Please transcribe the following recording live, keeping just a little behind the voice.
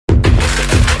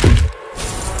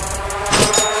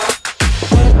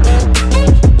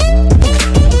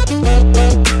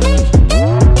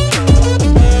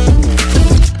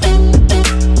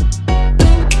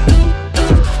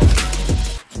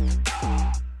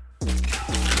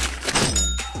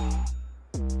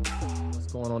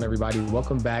on, everybody?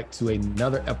 Welcome back to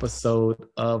another episode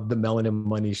of the Melanin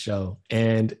Money Show.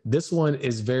 And this one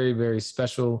is very, very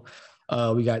special.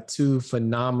 We got two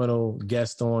phenomenal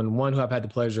guests on, one who I've had the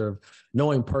pleasure of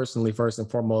knowing personally, first and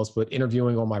foremost, but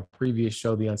interviewing on my previous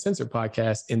show, the Uncensored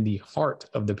podcast, in the heart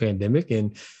of the pandemic.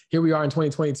 And here we are in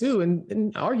 2022,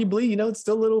 and arguably, it's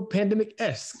still a little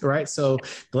pandemic-esque, right? So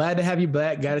glad to have you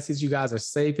back. Glad to see that you guys are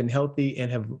safe and healthy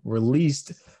and have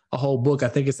released a whole book. I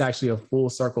think it's actually a full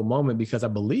circle moment because I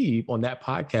believe on that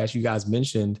podcast, you guys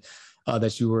mentioned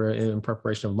that you were in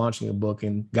preparation of launching a book.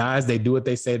 And guys, they do what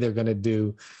they say they're going to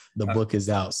do. The book is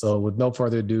out. So with no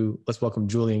further ado, let's welcome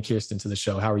Julien and Kiersten to the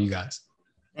show. How are you guys?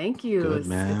 Thank you. Good,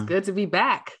 it's good to be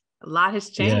back. A lot has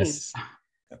changed. Yes,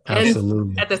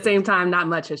 absolutely. And at the same time, not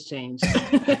much has changed.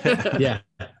 Yeah,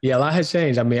 a lot has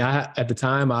changed. I mean, at the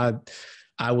time,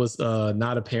 I was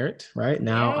not a parent, right?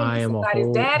 Now I am a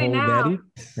whole daddy,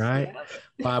 right? Yeah.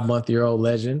 5-month-old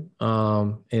legend.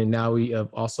 And now we have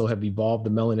evolved the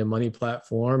Melanin Money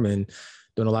platform and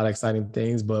doing a lot of exciting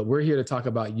things. But we're here to talk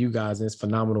about you guys and this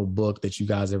phenomenal book that you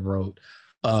guys have wrote,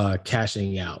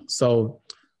 Cashing Out. So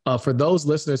for those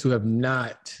listeners who have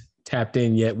not tapped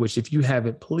in yet, which if you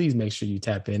haven't, please make sure you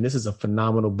tap in. This is a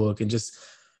phenomenal book, and just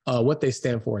what they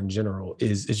stand for in general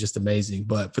is just amazing.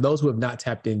 But for those who have not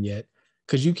tapped in yet,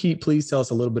 could you please tell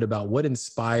us a little bit about what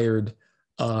inspired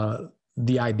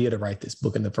the idea to write this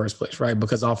book in the first place, right?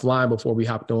 Because offline, before we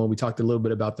hopped on, we talked a little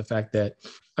bit about the fact that,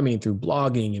 through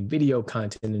blogging and video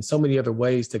content and so many other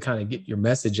ways to kind of get your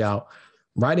message out,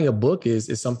 writing a book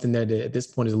is something that at this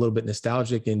point is a little bit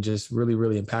nostalgic and just really,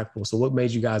 really impactful. So what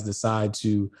made you guys decide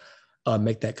to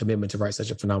make that commitment to write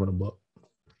such a phenomenal book?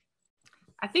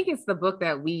 I think it's the book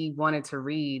that we wanted to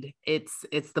read. It's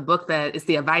the book it's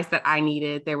the advice that I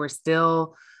needed. There were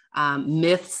still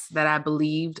myths that I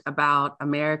believed about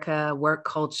America, work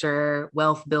culture,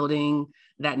 wealth building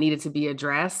that needed to be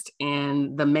addressed.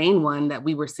 And the main one that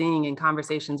we were seeing in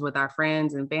conversations with our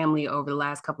friends and family over the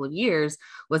last couple of years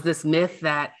was this myth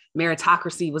that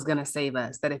meritocracy was going to save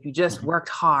us, that if you just worked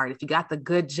hard, if you got the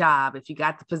good job, if you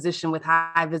got the position with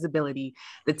high visibility,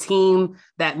 the team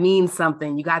that means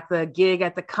something, you got the gig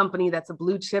at the company that's a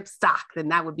blue chip stock, then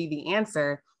that would be the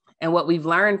answer. And what we've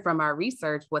learned from our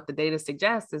research, what the data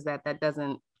suggests is that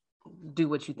doesn't do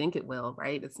what you think it will,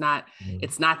 right? It's not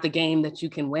the game that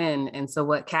you can win. And so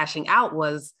what Cashing Out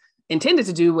was intended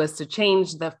to do was to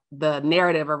change the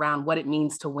narrative around what it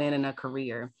means to win in a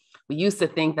career. We used to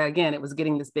think that, again, it was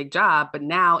getting this big job, but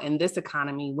now in this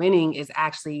economy, winning is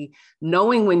actually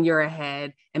knowing when you're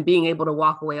ahead and being able to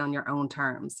walk away on your own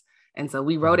terms. And so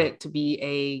we wrote it to be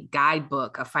a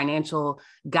guidebook, a financial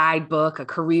guidebook, a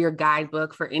career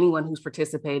guidebook for anyone who's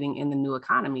participating in the new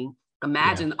economy.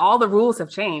 Imagine all the rules have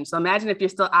changed. So imagine if you're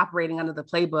still operating under the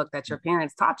playbook that your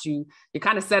parents taught you, you're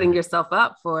kind of setting yourself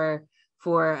up for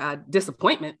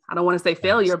disappointment. I don't want to say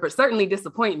failure, but certainly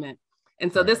disappointment.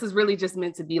 And so this is really just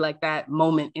meant to be like that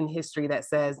moment in history that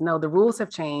says, no, the rules have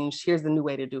changed. Here's the new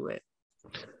way to do it.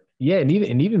 Yeah. And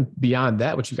even beyond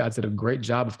that, what you guys did a great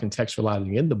job of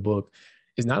contextualizing in the book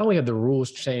is not only have the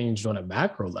rules changed on a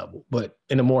macro level, but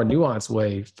in a more nuanced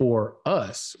way for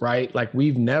us, right? Like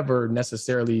we've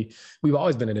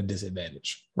always been at a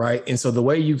disadvantage, right? And so the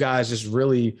way you guys just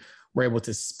really were able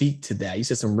to speak to that, you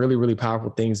said some really, really powerful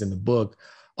things in the book.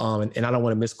 And I don't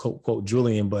want to misquote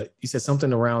Julien, but you said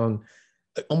something around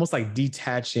almost like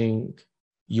detaching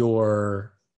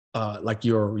your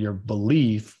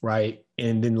belief, right?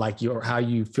 And then like how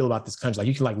you feel about this country. Like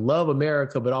you can love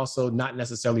America, but also not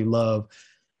necessarily love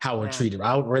how we're treated.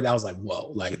 I read that, I was like,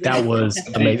 whoa, that was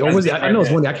amazing. Or was it, I know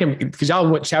it's one thing, I can't, because y'all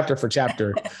went chapter for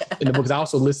chapter in the book. I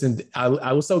also listened,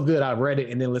 I was so good, I read it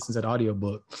and then listened to the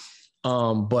audiobook.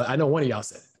 But I know one of y'all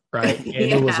said it, right? And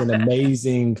it was an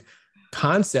amazing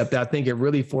concept that I think it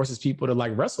really forces people to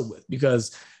wrestle with,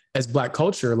 because as Black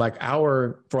culture,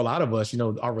 for a lot of us,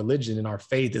 our religion and our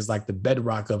faith is the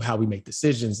bedrock of how we make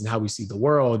decisions and how we see the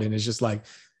world. And it's just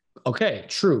okay,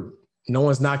 true. No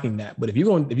one's knocking that. But if you're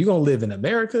going to live in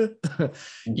America,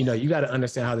 you got to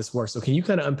understand how this works. So can you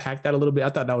kind of unpack that a little bit? I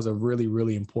thought that was a really,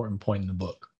 really important point in the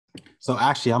book. So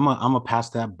actually, I'm gonna pass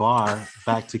that bar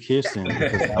back to Kiersten,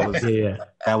 because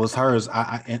that was hers.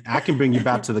 And I can bring you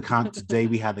back to the day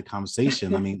we had the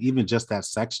conversation. Even just that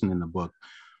section in the book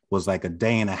was like a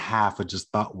day and a half of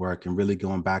just thought work and really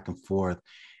going back and forth.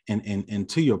 And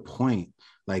to your point,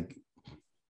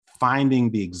 finding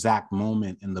the exact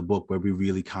moment in the book where we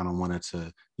really kind of wanted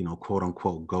to, quote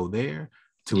unquote, go there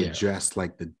to address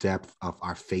the depth of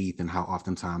our faith and how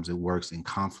oftentimes it works in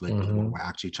conflict with what we're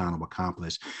actually trying to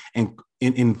accomplish. And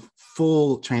in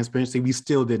full transparency, we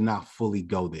still did not fully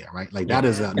go there, right? Like that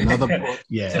is another book.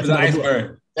 It's an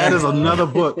iceberg. That is another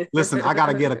book. Listen, I got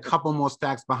to get a couple more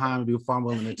stacks behind me before I'm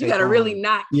willing to take. You got to really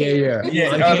not care.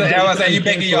 I was saying, you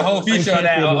making your whole feature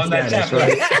on that chapter.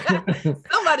 Right?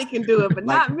 Somebody can do it, but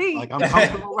not me. Like I'm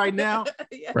comfortable right now,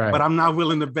 but I'm not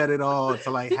willing to bet it all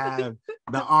to like have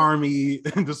the army.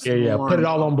 Put it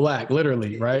all on black,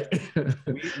 literally, right?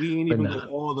 we ain't even go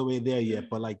all the way there yet,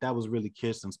 but like that was really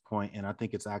Kiersten's point, and I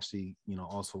think it's actually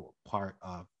also part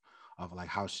of like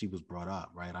how she was brought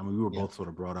up, right? I mean, we were both sort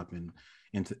of brought up in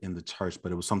the church,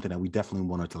 but it was something that we definitely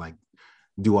wanted to like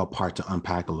do our part to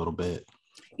unpack a little bit.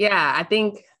 Yeah, I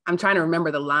think I'm trying to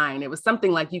remember the line. It was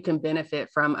something like, you can benefit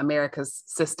from America's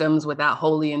systems without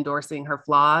wholly endorsing her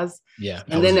flaws. Yeah.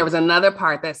 And then there was another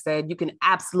part that said, you can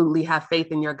absolutely have faith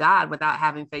in your God without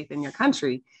having faith in your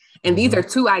country. And these are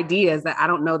two ideas that I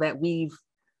don't know that we've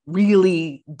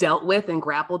really dealt with and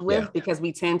grappled with, because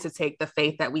we tend to take the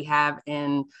faith that we have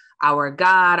in our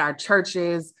God, our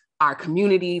churches, our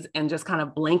communities, and just kind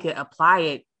of blanket apply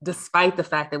it, despite the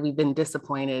fact that we've been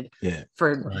disappointed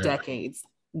for decades,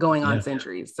 going on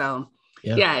centuries. So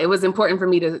it was important for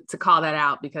me to call that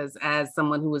out, because as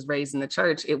someone who was raised in the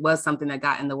church, it was something that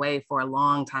got in the way for a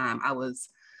long time. I was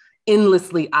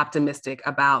endlessly optimistic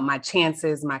about my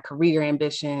chances, my career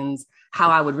ambitions, how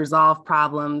I would resolve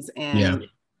problems. And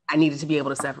I needed to be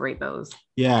able to separate those.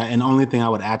 Yeah. And the only thing I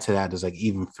would add to that is like,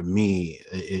 even for me,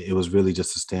 it was really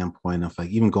just a standpoint of like,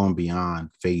 even going beyond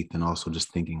faith and also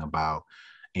just thinking about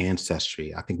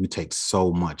ancestry. I think we take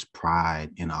so much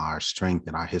pride in our strength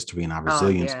and our history and our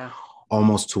resilience,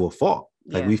 almost to a fault.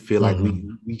 Like we feel like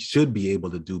we should be able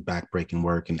to do backbreaking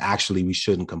work, and actually we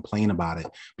shouldn't complain about it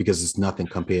because it's nothing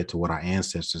compared to what our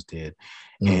ancestors did.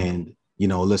 And,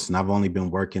 listen, I've only been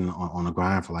working on the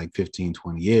grind for like 15,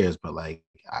 20 years, but like,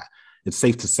 it's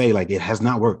safe to say like it has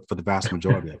not worked for the vast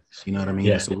majority of us. You know what I mean?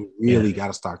 Yeah. So we really got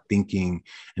to start thinking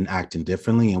and acting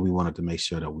differently. And we wanted to make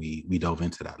sure that we dove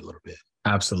into that a little bit.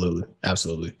 Absolutely.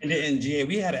 And GA,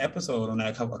 we had an episode on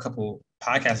that a couple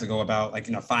podcasts ago about like,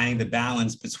 finding the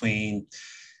balance between,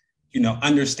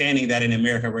 understanding that in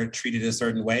America we're treated a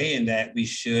certain way and that we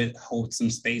should hold some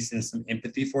space and some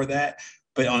empathy for that.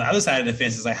 But on the other side of the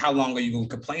fence, it's like, how long are you going to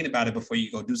complain about it before you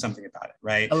go do something about it,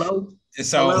 right? Hello.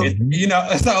 So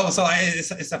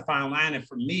it's a fine line. And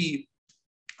for me,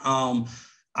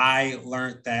 I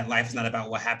learned that life is not about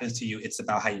what happens to you; it's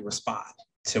about how you respond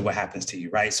to what happens to you,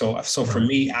 right? So for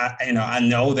me, I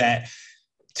know that,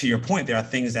 to your point, there are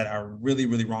things that are really,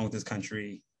 really wrong with this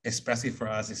country, especially for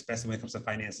us, especially when it comes to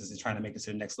finances and trying to make it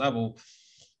to the next level.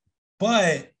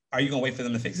 But are you going to wait for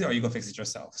them to fix it, or are you going to fix it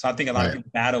yourself? So I think a lot of people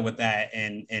battle with that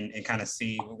and kind of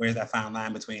see where's that fine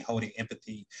line between holding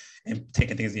empathy and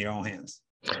taking things in your own hands.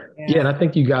 Yeah, and I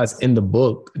think you guys in the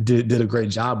book did a great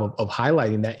job of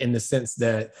highlighting that, in the sense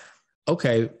that,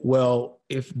 okay, well,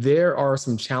 if there are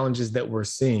some challenges that we're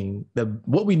seeing,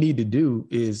 what we need to do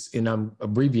is, and I'm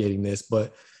abbreviating this,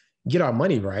 but get our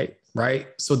money right?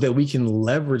 So that we can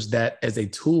leverage that as a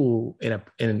tool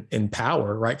in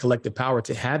power, right? Collective power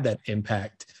to have that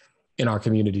impact in our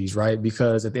communities, right?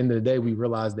 Because at the end of the day, we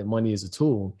realize that money is a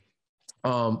tool.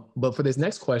 But for this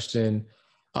next question,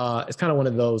 it's kind of one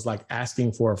of those like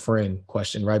asking for a friend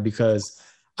question, right? Because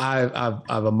I've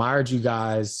admired you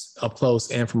guys up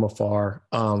close and from afar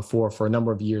for a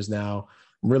number of years now.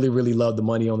 Really, really love the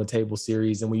Money on the Table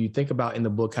series. And when you think about in the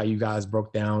book how you guys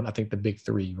broke down, I think the big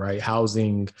three, right?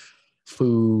 Housing,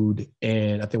 food,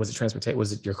 and I think transportation?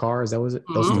 Was it your car? Was it?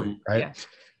 Those three, right? Yeah.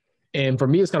 And for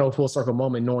me, it's kind of a full circle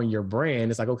moment knowing your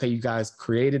brand. It's like, okay, you guys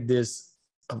created this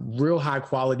real high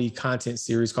quality content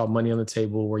series called Money on the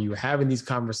Table, where you were having these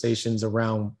conversations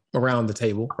around the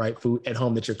table, right? Food at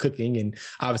home that you're cooking, and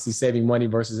obviously saving money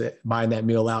versus buying that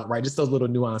meal out, right? Just those little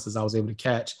nuances I was able to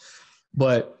catch.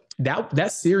 But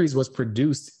that series was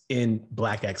produced in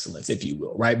Black excellence, if you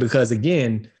will, right? Because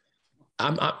again,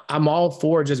 I'm all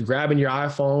for just grabbing your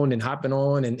iPhone and hopping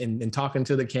on and talking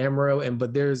to the camera.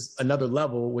 But there's another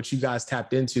level which you guys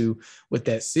tapped into with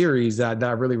that series that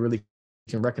I really, really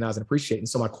can recognize and appreciate. And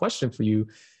so my question for you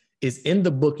is, in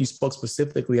the book, you spoke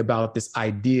specifically about this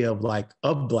idea of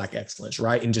Black excellence,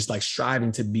 right? And just like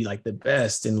striving to be like the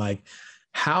best. And like,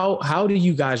 how do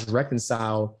you guys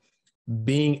reconcile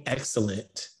being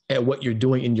excellent at what you're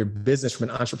doing in your business from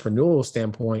an entrepreneurial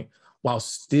standpoint, while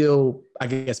still, I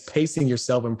guess, pacing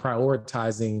yourself and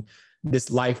prioritizing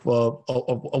this life of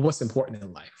what's important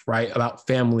in life, right? About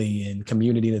family and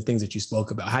community and the things that you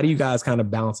spoke about. How do you guys kind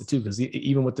of balance it too? Because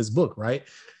even with this book, right?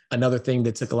 Another thing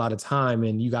that took a lot of time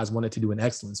and you guys wanted to do in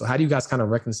excellence. So how do you guys kind of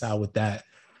reconcile with that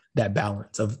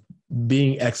balance of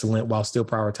being excellent while still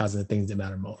prioritizing the things that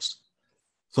matter most?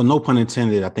 So no pun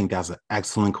intended. I think that's an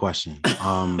excellent question.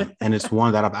 And it's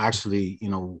one that I've actually,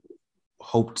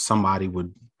 hoped somebody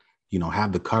would,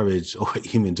 have the courage or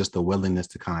even just the willingness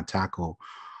to kind of tackle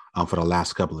for the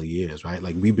last couple of years, right?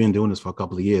 Like we've been doing this for a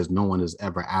couple of years. No one has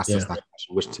ever asked us that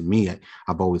question, which to me,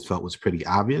 I've always felt was pretty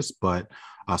obvious, but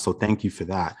so thank you for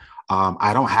that.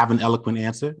 I don't have an eloquent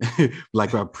answer,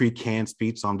 like a pre-canned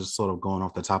speech. So I'm just sort of going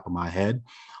off the top of my head,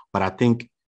 but I think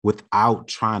without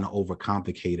trying to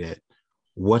overcomplicate it,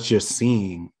 what you're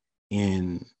seeing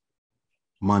in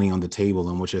money on the table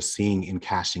and what you're seeing in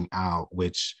cashing out,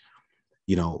 which,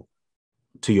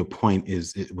 to your point,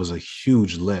 it was a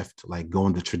huge lift, like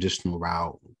going the traditional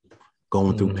route,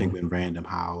 going through Penguin Random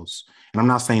House. And I'm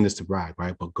not saying this to brag,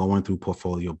 right? But going through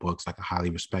portfolio books, like a highly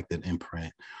respected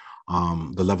imprint,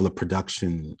 the level of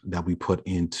production that we put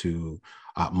into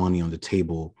money on the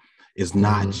table is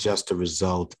not just a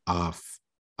result of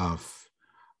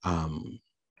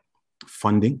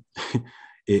funding.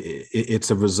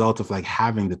 It's a result of like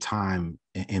having the time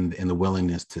and the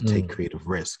willingness to take creative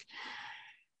risk.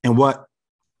 And what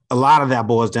a lot of that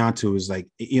boils down to is like,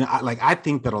 I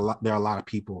think that there are a lot of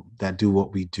people that do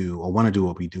what we do or want to do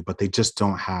what we do, but they just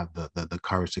don't have the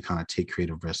courage to kind of take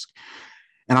creative risk.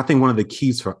 And I think one of the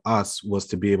keys for us was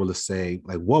to be able to say,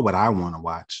 like, what would I want to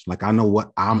watch? Like, I know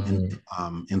what I'm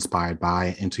inspired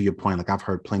by. And to your point, like I've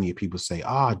heard plenty of people say,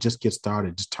 just get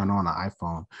started, just turn on an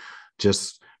iPhone,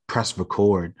 just press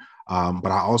record.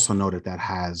 But I also know that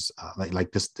has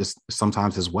like this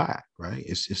sometimes is whack, right?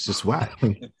 It's just whack,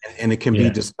 and it can be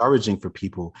discouraging for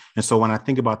people. And so when I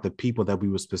think about the people that we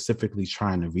were specifically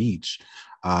trying to reach,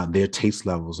 their taste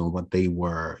levels and what they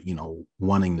were,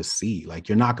 wanting to see, like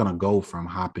you're not gonna go from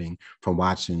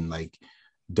watching like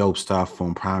dope stuff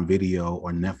on Prime Video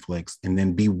or Netflix and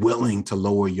then be willing to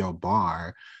lower your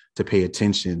bar to pay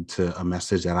attention to a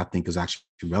message that I think is actually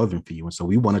relevant for you. And so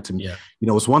we wanted to,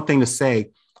 it's one thing to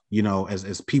say,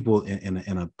 as people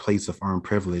in a place of earned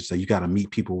privilege, that you got to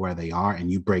meet people where they are and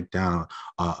you break down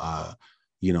a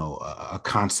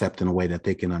concept in a way that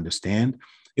they can understand.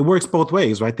 It works both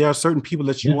ways, right? There are certain people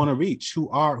that you want to reach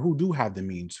who do have the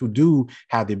means, who do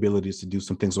have the abilities to do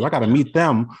some things. So I got to meet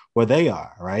them where they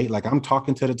are, right? Like I'm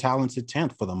talking to the talented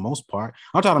 10th for the most part.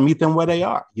 I'm trying to meet them where they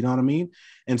are. You know what I mean?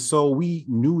 And so we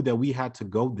knew that we had to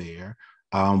go there.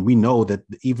 We know that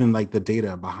even like the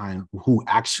data behind who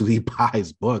actually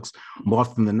buys books, more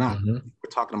often than not, we're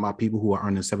talking about people who are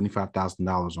earning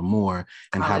 $75,000 or more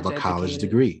and have a college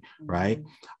degree, right?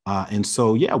 And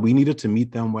so, we needed to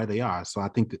meet them where they are. So I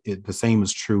think the same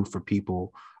is true for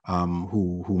people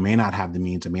who may not have the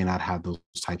means and may not have those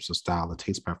types of style or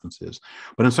taste preferences.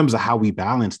 But in terms of how we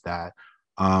balance that,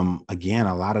 again,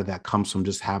 a lot of that comes from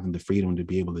just having the freedom to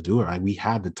be able to do it, right? We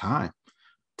had the time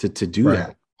to do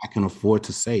that. I can afford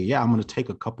to say, I'm going to take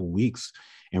a couple weeks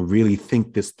and really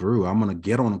think this through. I'm going to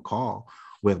get on a call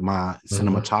with my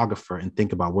cinematographer and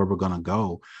think about where we're going to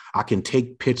go. I can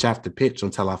take pitch after pitch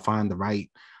until I find the right,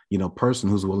 person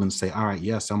who's willing to say, all right,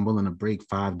 yes, I'm willing to break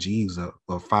 5 G's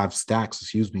or 5 stacks,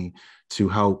 to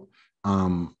help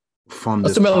fund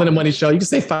this. It's a Melanin Money show. You can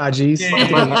say 5 G's. It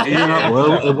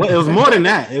was more than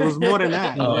that. It was more than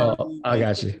that. I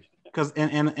got you. Because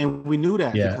and we knew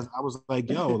that because I was like,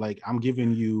 like I'm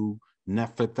giving you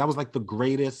Netflix. That was like the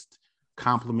greatest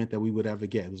compliment that we would ever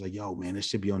get. It was like, man, it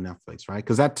should be on Netflix, right?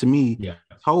 Because that to me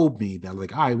told me that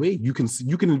like, all right, wait, you can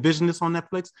envision this on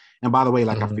Netflix. And by the way,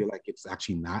 like I feel like it's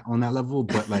actually not on that level,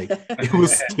 but like it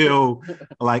was still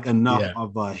like enough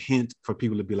of a hint for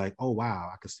people to be like, oh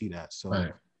wow, I could see that.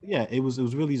 So it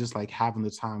was really just like having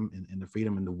the time and the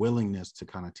freedom and the willingness to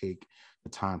kind of take the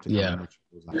time to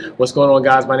What's going on,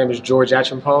 guys? My name is George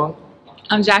Acheampong.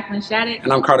 I'm Jacqueline Shattuck.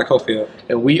 And I'm Carter Cofield.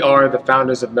 And we are the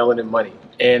founders of Melanin Money.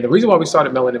 And the reason why we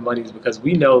started Melanin Money is because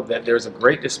we know that there's a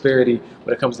great disparity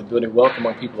when it comes to building wealth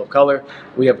among people of color.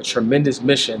 We have a tremendous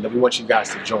mission that we want you guys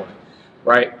to join,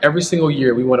 right? Every single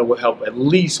year, we want to help at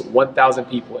least 1,000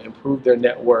 people improve their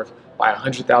net worth by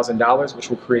 $100,000, which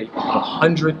will create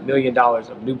 $100 million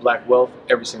of new Black wealth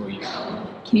every single year.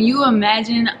 Can you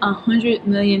imagine $100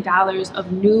 million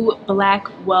of new Black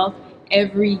wealth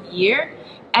every year?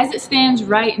 As it stands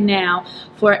right now,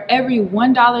 for every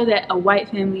 $1 that a white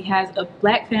family has, a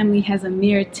Black family has a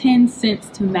mere 10 cents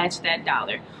to match that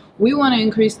dollar. We want to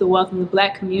increase the wealth in the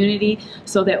Black community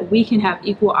so that we can have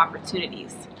equal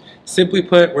opportunities. Simply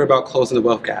put, we're about closing the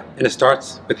wealth gap, and it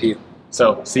starts with you.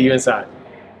 So, see you inside.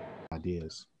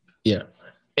 Ideas. Yeah.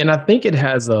 And I think it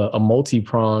has a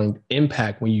multi-pronged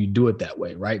impact when you do it that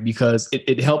way, right? Because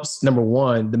it helps, number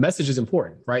one, the message is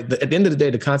important, right? At the end of the day,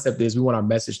 the concept is we want our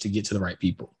message to get to the right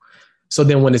people. So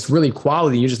then when it's really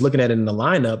quality, you're just looking at it in the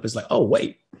lineup, it's like, oh,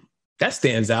 wait, that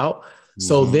stands out.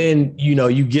 So then,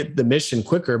 you get the mission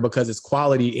quicker because it's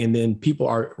quality, and then people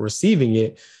are receiving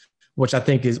it, which I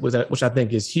think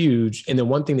is huge. And then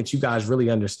one thing that you guys really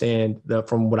understand,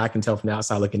 from what I can tell from the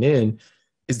outside looking in,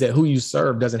 is that who you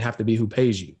serve doesn't have to be who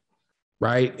pays you.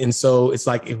 Right. And so it's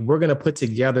like, if we're going to put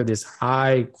together this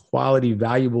high quality,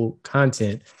 valuable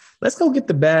content, let's go get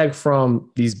the bag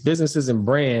from these businesses and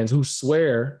brands who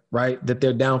swear, right, that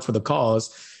they're down for the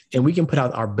cause, and we can put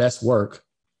out our best work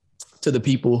to the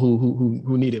people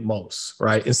who need it most.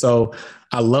 Right. And so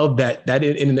I love that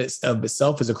in of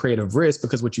itself is a creative risk,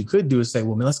 because what you could do is say,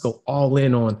 well, man, let's go all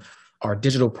in on our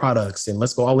digital products, and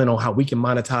let's go all in on how we can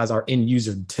monetize our end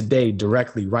user today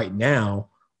directly right now.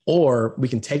 Or we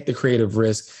can take the creative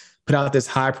risk, put out this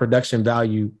high production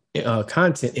value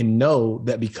content, and know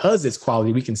that because it's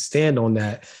quality, we can stand on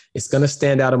that. It's going to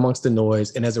stand out amongst the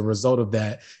noise. And as a result of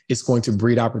that, it's going to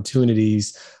breed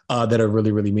opportunities that are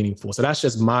really, really meaningful. So that's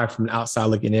just from an outside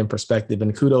looking in perspective.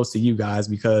 And kudos to you guys,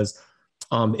 because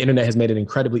the internet has made it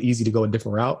incredibly easy to go a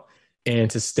different route and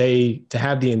to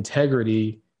have the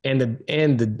integrity and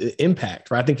the impact,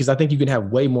 right? I think you can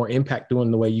have way more impact doing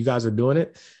the way you guys are doing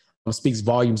it. Speaks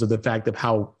volumes of the fact of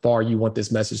how far you want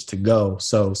this message to go.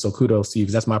 So kudos to you,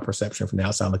 because that's my perception from the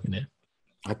outside looking in.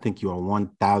 I think you are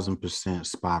 1000%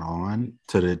 spot on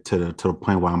to the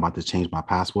point where I'm about to change my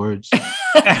passwords. Because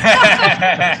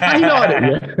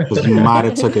you might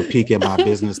have took a peek at my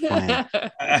business plan.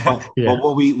 But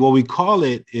what we call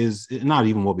it is not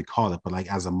even what we call it, but like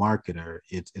as a marketer,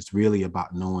 it's really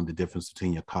about knowing the difference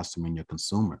between your customer and your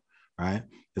consumer. Right?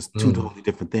 It's two totally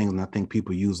different things. And I think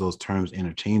people use those terms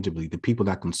interchangeably. The people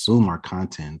that consume our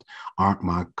content aren't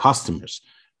my customers,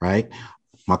 right?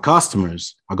 My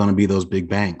customers are going to be those big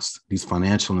banks, these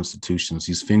financial institutions,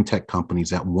 these fintech companies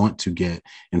that want to get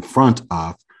in front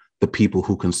of the people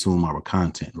who consume our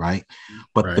content, right?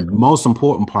 But the most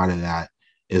important part of that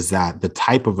is that the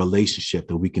type of relationship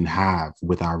that we can have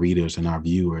with our readers and our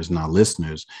viewers and our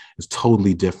listeners is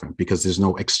totally different, because there's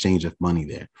no exchange of money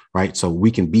there, right? So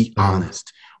we can be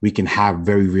honest. We can have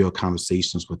very real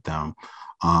conversations with them.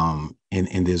 And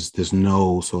there's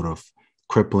no sort of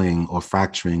crippling or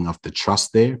fracturing of the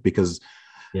trust there, because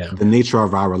the nature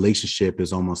of our relationship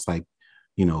is almost like,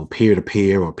 peer to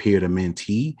peer or peer to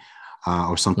mentee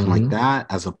or something like that,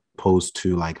 as opposed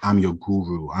to like, I'm your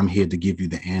guru. I'm here to give you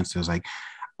the answers. Like,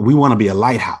 we want to be a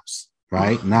lighthouse,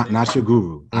 right? Not your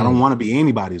guru. I don't want to be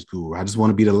anybody's guru. I just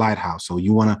want to be the lighthouse. So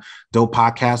you want a dope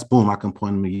podcast? Boom, I can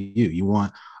point them to you. You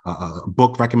want a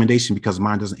book recommendation because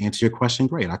mine doesn't answer your question?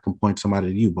 Great, I can point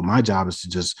somebody to you. But my job is to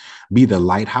just be the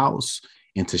lighthouse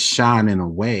and to shine in a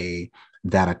way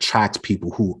that attracts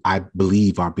people who I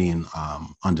believe are being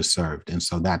underserved. And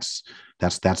so that's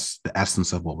the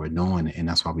essence of what we're doing. And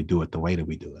that's why we do it the way that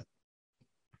we do it.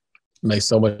 Makes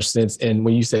so much sense. And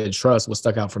when you said trust, what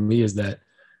stuck out for me is that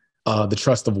the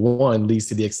trust of one leads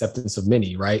to the acceptance of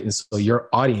many, right? And so your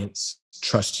audience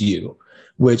trusts you,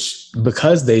 which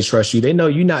because they trust you, they know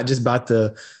you're not just about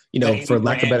to, for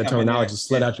lack of better terminology,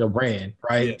 slut out your brand,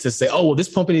 right? To say, oh, well,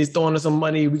 this company is throwing us some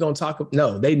money, we're going to talk.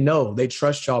 No, they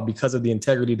trust y'all because of the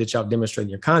integrity that y'all demonstrate in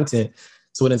your content.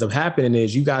 So what ends up happening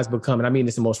is you guys become, and I mean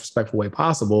this in the most respectful way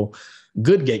possible,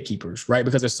 good gatekeepers, right?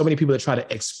 Because there's so many people that try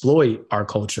to exploit our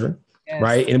culture. Yes.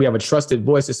 Right. And we have a trusted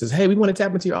voice that says, hey, we want to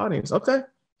tap into your audience. Okay.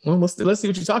 Well, let's see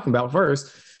what you're talking about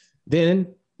first.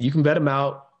 Then you can vet them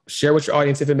out, share with your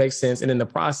audience if it makes sense. And in the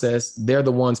process, they're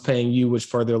the ones paying you, which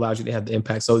further allows you to have the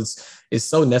impact. So it's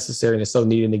so necessary and it's so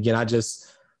needed. And again,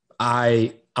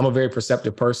 I'm a very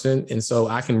perceptive person. And so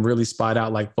I can really spot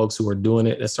out like folks who are doing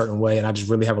it a certain way. And I just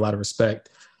really have a lot of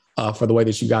respect for the way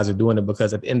that you guys are doing it,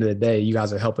 because at the end of the day, you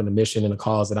guys are helping the mission and the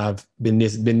cause that I've been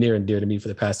near and dear to me for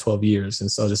the past 12 years.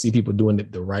 And so to see people doing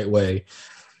it the right way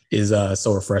is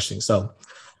so refreshing. So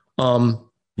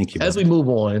thank you. As we move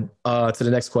on to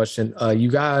the next question, you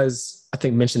guys, I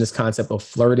think, mentioned this concept of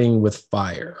flirting with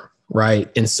fire,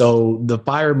 right? And so the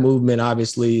FIRE movement,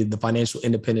 obviously the financial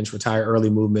independence, retire early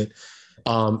movement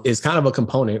is kind of a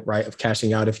component, right, of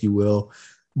cashing out, if you will.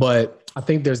 But I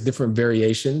think there's different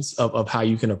variations of how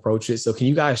you can approach it. So can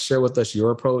you guys share with us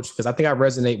your approach? Because I think I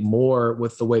resonate more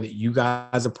with the way that you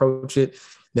guys approach it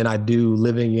than I do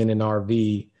living in an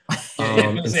RV. For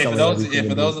those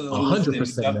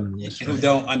who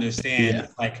don't understand,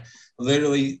 like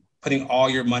literally putting all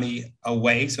your money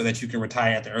away so that you can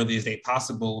retire at the earliest date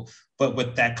possible. But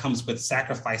with that comes with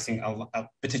sacrificing a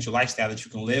potential lifestyle that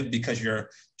you can live because you're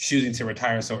choosing to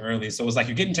retire so early. So it's like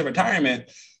you're getting to retirement,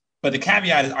 but the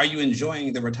caveat is, are you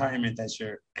enjoying the retirement that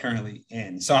you're currently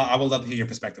in? So I would love to hear your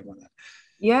perspective on that.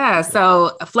 Yeah.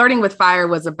 So Flirting with Fire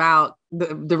was about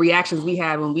the reactions we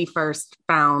had when we first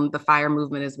found the FIRE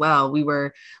movement as well. We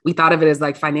thought of it as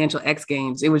like financial X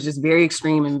Games. It was just very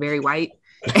extreme and very white.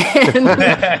 And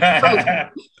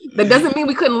that doesn't mean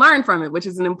we couldn't learn from it, which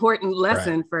is an important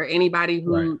lesson for anybody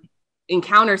who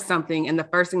encounters something and the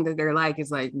first thing that they're like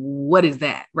is like, what is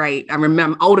that? Right.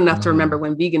 I'm old enough to remember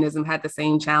when veganism had the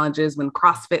same challenges, when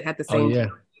CrossFit had the same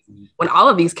challenges, when all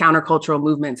of these countercultural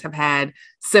movements have had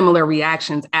similar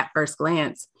reactions at first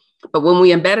glance. But when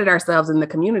we embedded ourselves in the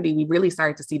community, we really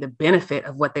started to see the benefit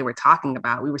of what they were talking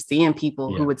about. We were seeing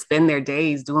people who would spend their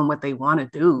days doing what they want to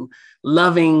do,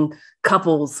 loving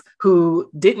couples who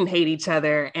didn't hate each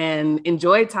other and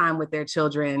enjoyed time with their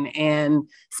children and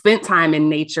spent time in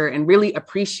nature and really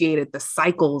appreciated the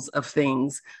cycles of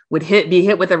things, would be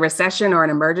hit with a recession or an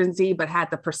emergency, but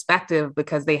had the perspective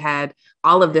because they had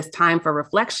all of this time for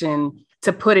reflection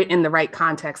to put it in the right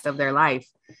context of their life.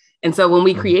 And so when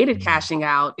we created Cashing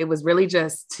Out, it was really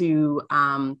just to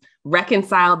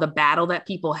reconcile the battle that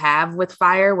people have with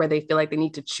FIRE, where they feel like they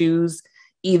need to choose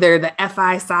either the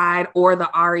FI side or the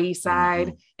RE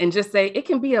side, and just say it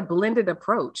can be a blended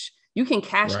approach. You can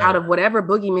cash out of whatever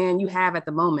boogeyman you have at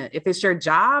the moment. If it's your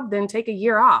job, then take a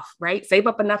year off, right? Save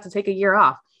up enough to take a year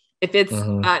off. If it's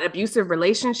an abusive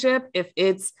relationship, if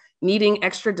it's needing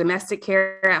extra domestic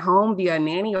care at home via a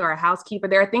nanny or a housekeeper,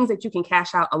 there are things that you can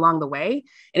cash out along the way.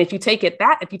 And if you take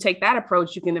that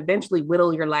approach, you can eventually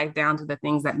whittle your life down to the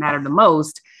things that matter the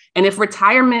most. And if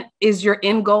retirement is your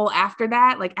end goal after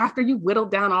that, like after you whittled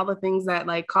down all the things that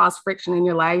like cause friction in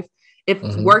your life, if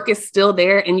work is still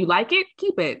there and you like it,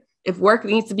 keep it. If work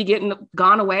needs to be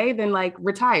gone away, then like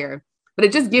retire. But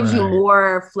it just gives you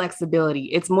more flexibility.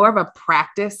 It's more of a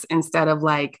practice instead of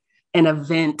like an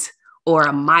event or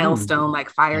a milestone like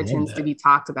FIRE tends to be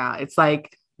talked about. It's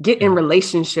like, get in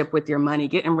relationship with your money,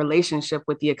 get in relationship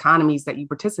with the economies that you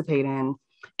participate in,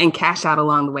 and cash out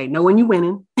along the way. Know when you're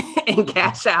winning and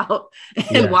cash out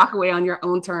and walk away on your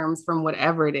own terms from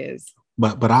whatever it is.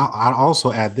 But I'll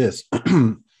also add this.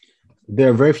 There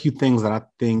are very few things that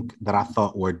I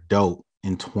thought were dope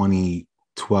in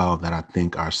 2012 that I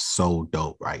think are so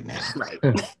dope right now. Right.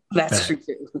 That's true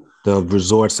too. The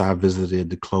resorts I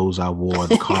visited, the clothes I wore,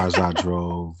 the cars I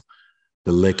drove,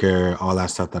 the liquor, all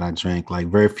that stuff that I drank, like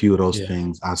very few of those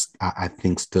things I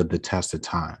think stood the test of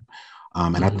time.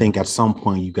 And I think at some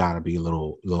point you got to be a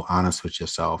little honest with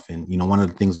yourself. And, you know, one of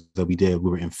the things that we did,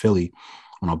 we were in Philly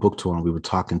on our book tour and we were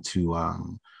talking to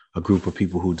a group of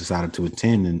people who decided to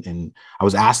attend. And I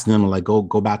was asking them to like, go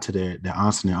back to their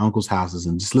aunts and their uncles' houses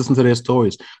and just listen to their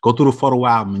stories. Go through the photo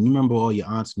album. And you remember all your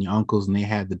aunts and your uncles and they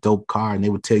had the dope car and they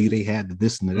would tell you they had the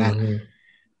this and the that.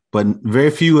 But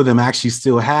very few of them actually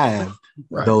still have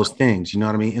those things. You know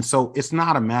what I mean? And so it's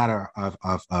not a matter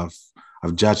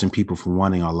of judging people for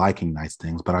wanting or liking nice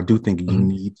things, but I do think you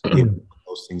need to get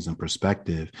those things in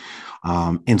perspective.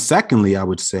 And secondly, I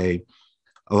would say,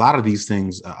 a lot of these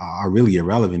things are really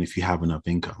irrelevant if you have enough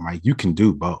income, right? You can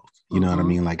do both. You know what I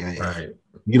mean? Like,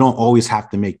 you don't always have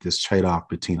to make this trade-off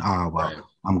between,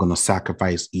 I'm going to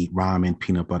sacrifice, eat ramen,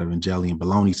 peanut butter and jelly and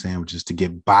bologna sandwiches to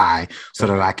get by so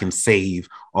that I can save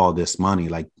all this money.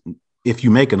 Like, if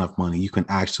you make enough money, you can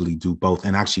actually do both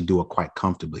and actually do it quite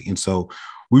comfortably. And so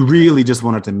we really just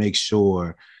wanted to make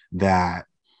sure that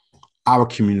our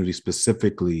community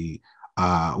specifically,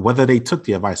 whether they took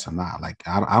the advice or not, like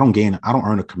I don't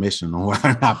earn a commission on whether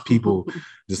or not people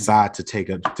decide to take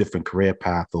a different career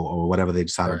path or whatever they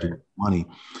decide to do with money.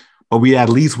 But we at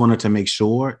least wanted to make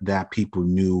sure that people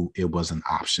knew it was an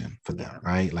option for them,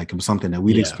 right? Like it was something that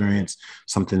we'd experienced,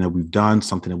 something that we've done,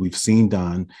 something that we've seen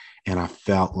done. And I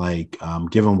felt like,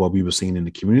 given what we were seeing in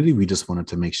the community, we just wanted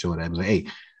to make sure that it was like, hey,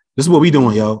 this is what we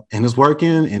doing, yo, and it's working,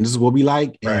 and this is what we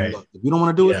like. And look, if you don't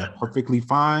want to do it, perfectly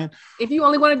fine. If you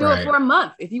only want to do it for a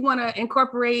month, if you want to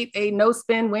incorporate a no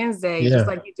spend Wednesday, just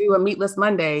like you do a meatless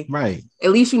Monday,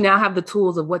 at least you now have the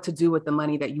tools of what to do with the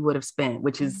money that you would have spent,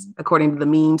 which is, according to the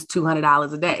memes,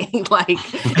 $200 a day.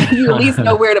 Like you at least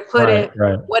know where to put it,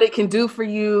 what it can do for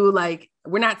you. Like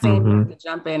we're not saying you have to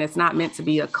jump in. It's not meant to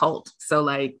be a cult. So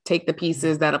like take the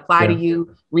pieces that apply to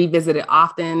you, revisit it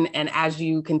often. And as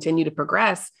you continue to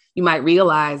progress, you might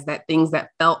realize that things that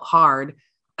felt hard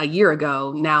a year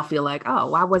ago now feel like, oh,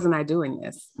 why wasn't I doing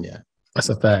this? Yeah, that's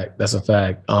a fact. That's a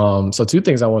fact. So two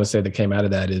things I want to say that came out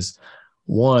of that is,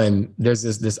 one, there's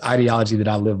this ideology that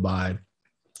I live by,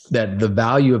 that the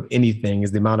value of anything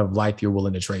is the amount of life you're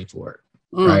willing to trade for it,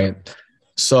 right?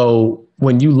 So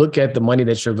when you look at the money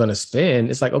that you're going to spend,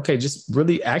 it's like, okay, just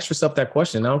really ask yourself that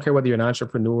question. I don't care whether you're an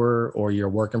entrepreneur or you're a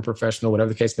working professional, whatever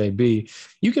the case may be,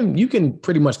 you can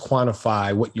pretty much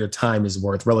quantify what your time is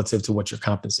worth relative to what you're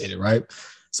compensated, right?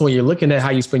 So when you're looking at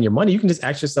how you spend your money, you can just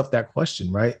ask yourself that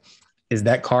question, right? Is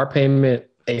that car payment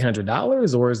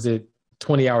 $800 or is it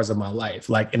 20 hours of my life?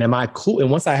 Like, and am I cool?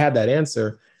 And once I have that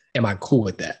answer, am I cool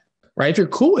with that? Right? If you're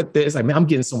cool with this, like, man, I'm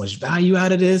getting so much value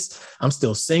out of this. I'm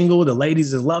still single. The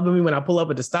ladies is loving me when I pull up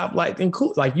at the stoplight. Then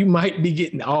cool. Like, you might be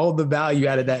getting all the value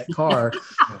out of that car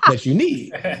that you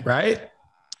need, right?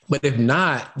 But if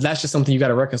not, that's just something you got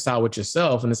to reconcile with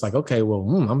yourself. And it's like, okay, well,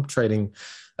 I'm trading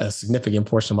a significant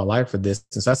portion of my life for this.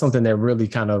 And so that's something that really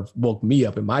kind of woke me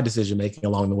up in my decision making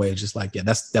along the way. Just like, yeah,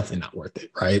 that's definitely not worth it,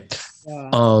 right?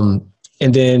 Yeah.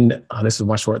 And then this is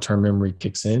my short-term memory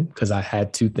kicks in because I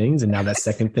had two things, and now that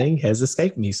second thing has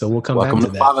escaped me. So we'll come back to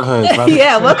that. Fatherhood, brother.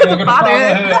 Yeah, welcome to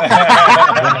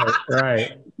fatherhood.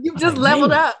 Right. You've just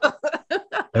leveled up.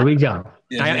 There we go.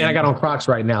 Yeah, and I got on Crocs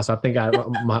right now, so I think I've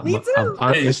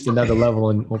reached another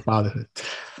level in fatherhood.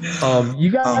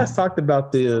 You guys talked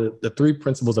about the three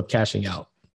principles of cashing out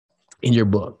in your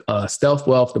book: stealth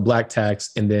wealth, the black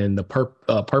tax, and then the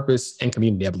purpose and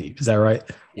community, I believe. Is that right?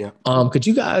 Yeah. Could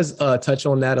you guys touch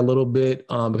on that a little bit?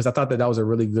 Because I thought that was a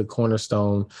really good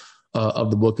cornerstone of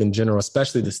the book in general,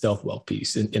 especially the stealth wealth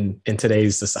piece in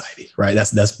today's society, right?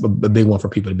 That's a big one for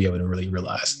people to be able to really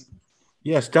realize.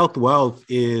 Yeah, stealth wealth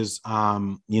is,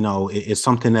 it's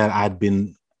something that I'd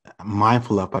been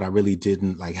mindful of, but I really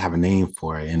didn't like have a name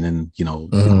for it. And then,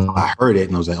 I heard it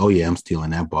and I was like, oh yeah, I'm stealing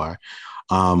that bar.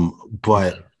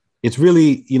 But it's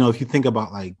really, if you think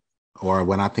about or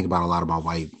when I think about a lot of my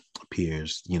white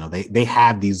peers, they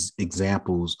have these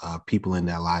examples of people in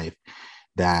their life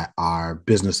that are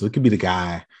business. So it could be the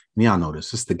guy, y'all know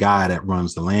this, it's the guy that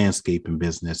runs the landscaping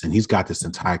business and he's got this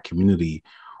entire community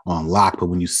on lock. But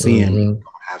when you see him, you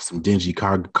have some dingy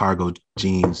cargo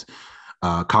jeans,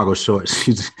 cargo shorts,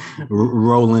 he's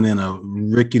rolling in a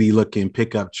rickety looking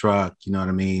pickup truck, you know what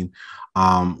I mean?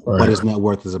 But his net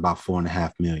worth is about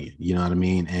 $4.5 million, you know what I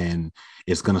mean? And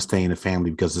it's going to stay in the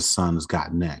family because his son has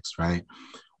got next, right?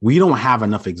 We don't have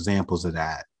enough examples of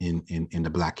that in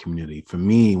the Black community. For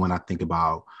me, when I think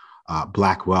about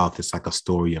Black wealth, it's like a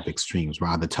story of extremes,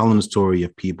 rather telling the story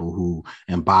of people who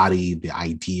embody the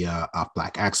idea of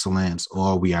Black excellence,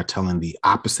 or we are telling the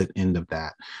opposite end of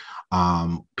that,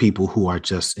 people who are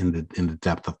just in the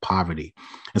depth of poverty.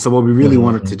 And so what we really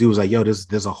wanted to do is like,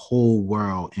 there's a whole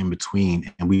world in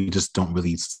between, and we just don't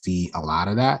really see a lot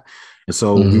of that. And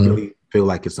so we really feel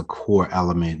like it's a core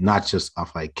element, not just of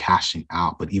like cashing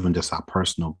out, but even just our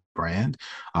personal brand.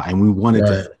 And we wanted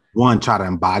to, try to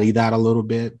embody that a little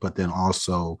bit, but then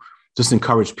also just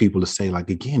encourage people to say, like,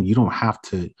 again, you don't have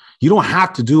to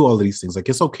do all of these things. Like,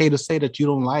 it's okay to say that you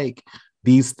don't like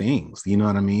these things. You know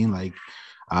what I mean? Like,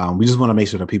 we just want to make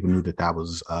sure that people knew that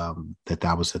was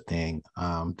a thing.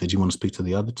 Did you want to speak to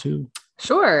the other two?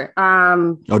 Sure.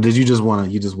 Or did you just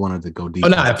wanted to go deep? Oh,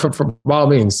 no, for all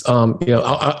means.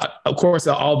 Of course,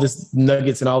 all this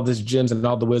nuggets and all this gems and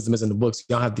all the wisdom is in the books.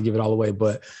 You don't have to give it all away,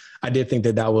 but I did think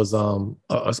that was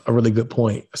a really good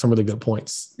point. Some really good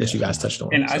points that you guys touched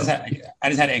on. And I just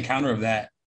had an encounter of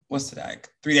that. What's it like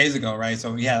 3 days ago, right?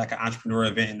 So we had like an entrepreneur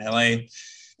event in LA,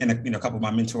 and a couple of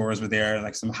my mentors were there,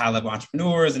 like some high level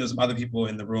entrepreneurs, and there's some other people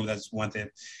in the room that just wanted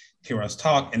to hear us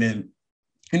talk. And then,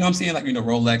 I'm seeing like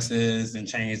Rolexes and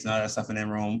chains and all that stuff in that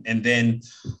room. And then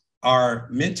our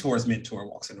mentor's mentor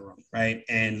walks in the room, right?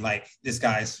 And like this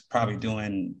guy's probably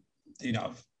doing,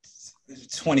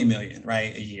 20 million,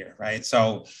 right, a year, right?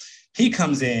 So he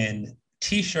comes in,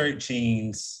 t-shirt,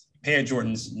 jeans, pair of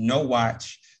Jordans, no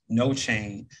watch, no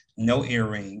chain, no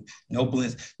earring, no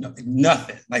blitz, no,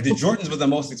 nothing. Like the Jordans was the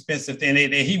most expensive thing.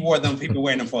 He wore them, people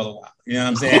wearing them for a while. You know what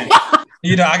I'm saying?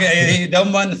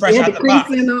 Them one fresh out the box.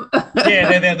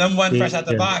 Yeah, they're them one fresh out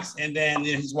the box. And then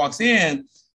he just walks in,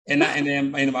 and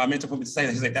then my mentor put me to say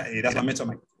that. He's like, that's my mentor. I'm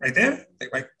like, right there?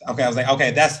 Like, right? Okay, I was like,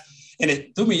 okay, and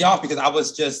it threw me off because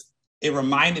it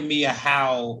reminded me of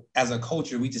how, as a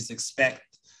culture, we just expect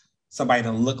somebody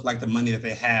to look like the money that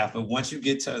they have. But once you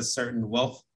get to a certain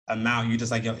wealth amount, you're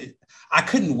just like, I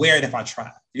couldn't wear it if I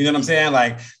tried. You know what I'm saying?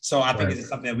 Like, so I think it's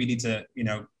something that we need to,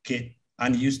 get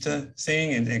unused to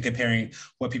seeing and comparing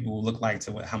what people will look like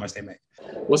to how much they make.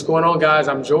 What's going on, guys?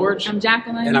 I'm George. I'm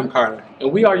Jacqueline. And I'm Carter.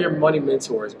 And we are your money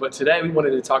mentors. But today we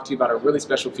wanted to talk to you about a really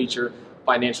special feature,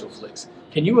 Financial Flicks.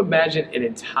 Can you imagine an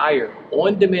entire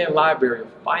on-demand library of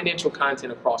financial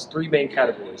content across three main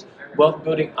categories: wealth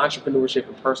building, entrepreneurship,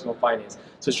 and personal finance,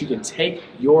 so that you can take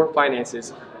your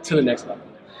finances to the next level?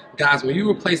 Guys, when you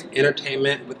replace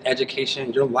entertainment with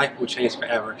education, your life will change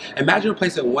forever. Imagine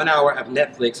replacing 1 hour of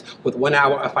Netflix with 1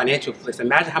 hour of Financial Flicks.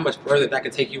 Imagine how much further that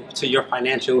could take you to your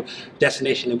financial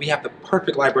destination. And we have the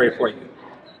perfect library for you.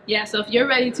 Yeah, so if you're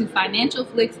ready to Financial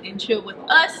Flicks and chill with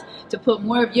us, to put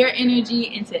more of your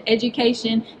energy into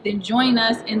education, then join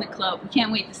us in the club. We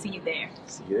can't wait to see you there.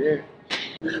 See you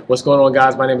there. What's going on,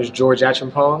 guys? My name is George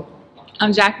Achampong.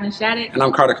 I'm Jacqueline Shattuck. And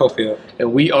I'm Carter Cofield.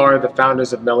 And we are the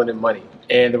founders of Melanin Money.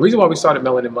 And the reason why we started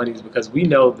Melanin Money is because we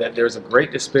know that there's a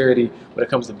great disparity when it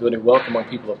comes to building wealth among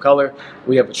people of color.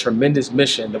 We have a tremendous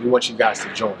mission that we want you guys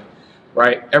to join,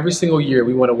 right? Every single year,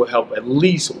 we want to help at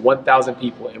least 1,000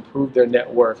 people improve their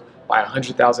net worth by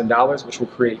 $100,000, which will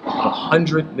create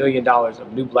 $100 million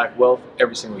of new Black wealth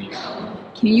every single year.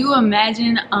 Can you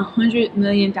imagine $100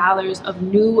 million of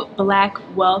new Black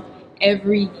wealth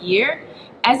every year?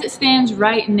 As it stands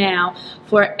right now,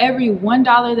 for every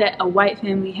 $1 that a white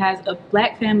family has, a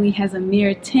Black family has a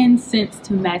mere 10 cents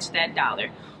to match that dollar.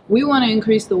 We want to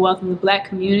increase the wealth in the Black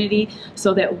community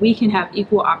so that we can have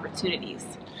equal opportunities.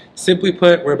 Simply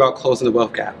put, we're about closing the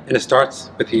wealth gap, and it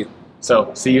starts with you.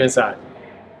 So, see you inside.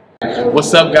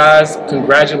 What's up, guys?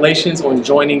 Congratulations on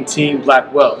joining Team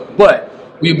Black Wealth.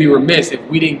 But we'd be remiss if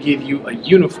we didn't give you a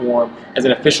uniform as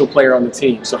an official player on the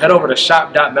team. So head over to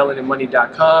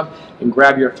shop.melaninmoney.com and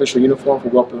grab your official uniform for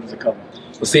Wealth Builders of Color.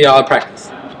 We'll see y'all at practice.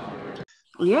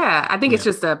 Yeah, I think it's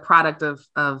just a product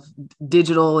of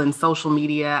digital and social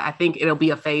media. I think it'll be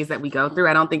a phase that we go through.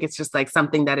 I don't think it's just like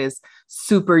something that is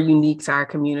super unique to our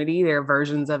community. There are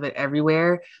versions of it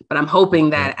everywhere. But I'm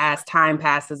hoping that as time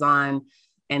passes on,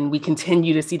 and we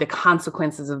continue to see the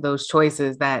consequences of those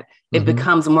choices, that it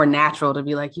becomes more natural to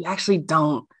be like, you actually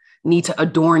don't need to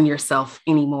adorn yourself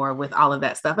anymore with all of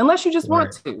that stuff, unless you just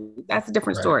want to. That's a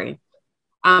different story.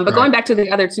 But going back to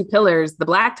the other two pillars, the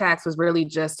Black tax was really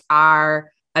just our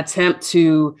attempt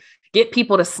to get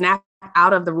people to snap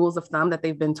out of the rules of thumb that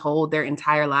they've been told their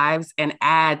entire lives and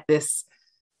add this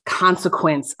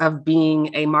consequence of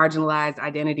being a marginalized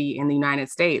identity in the United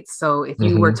States. So if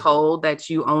you were told that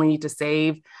you only need to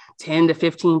save 10 to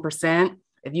 15%,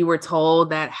 if you were told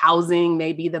that housing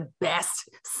may be the best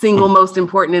single most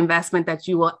important investment that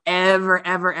you will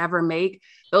ever make,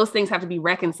 those things have to be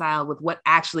reconciled with what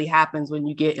actually happens when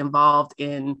you get involved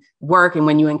in work and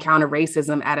when you encounter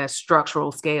racism at a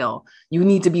structural scale. You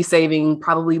need to be saving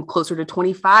probably closer to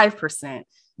 25%.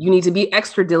 You need to be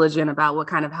extra diligent about what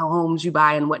kind of homes you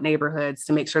buy in what neighborhoods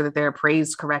to make sure that they're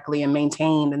appraised correctly and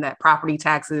maintained, and that property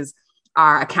taxes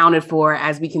are accounted for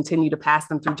as we continue to pass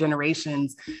them through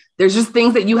generations. There's just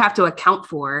things that you have to account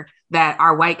for that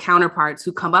our white counterparts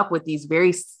who come up with these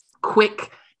very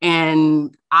quick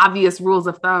and obvious rules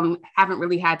of thumb haven't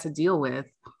really had to deal with.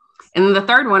 And then the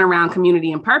third one around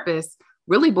community and purpose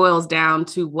really boils down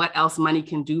to what else money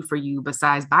can do for you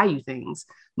besides buy you things.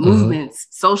 Movements,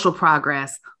 social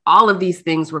progress, all of these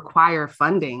things require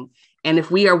funding. And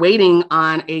if we are waiting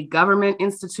on a government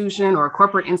institution or a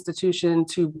corporate institution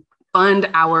to fund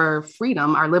our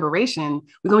freedom, our liberation,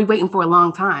 we're going to be waiting for a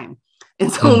long time.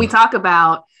 And so when we talk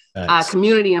about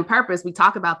community and purpose, we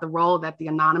talk about the role that the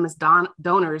anonymous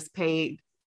donors played,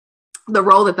 the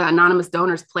role that the anonymous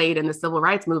donors played in the civil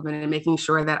rights movement and making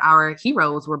sure that our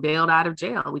heroes were bailed out of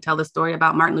jail. We tell the story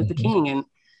about Martin Luther King, and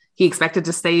he expected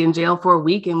to stay in jail for a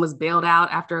week and was bailed out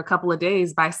after a couple of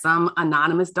days by some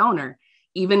anonymous donor.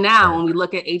 Even now, when we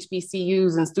look at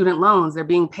HBCUs and student loans, they're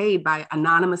being paid by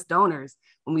anonymous donors.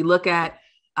 When we look at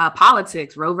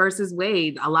politics, Roe versus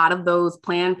Wade, a lot of those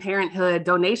Planned Parenthood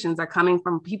donations are coming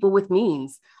from people with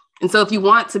means. And so if you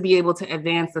want to be able to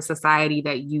advance the society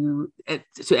that you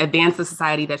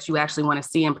actually want to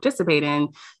see and participate in,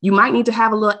 you might need to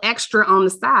have a little extra on the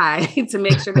side to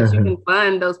make sure that you can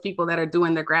fund those people that are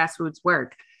doing their grassroots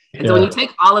work. And so when you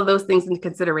take all of those things into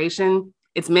consideration,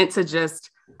 it's meant to just,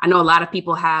 I know a lot of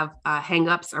people have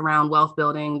hangups around wealth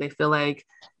building. They feel like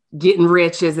getting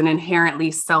rich is an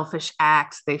inherently selfish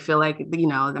act. They feel like,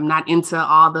 I'm not into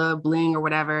all the bling or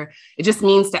whatever. It just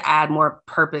means to add more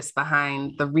purpose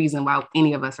behind the reason why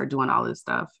any of us are doing all this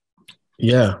stuff.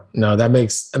 Yeah, no, that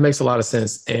makes a lot of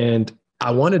sense. And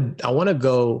I want to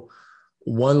go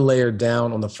one layer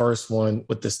down on the first one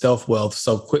with the stealth wealth.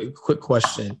 So quick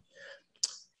question.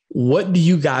 What do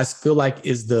you guys feel like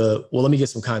is let me get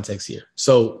some context here.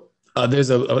 So there's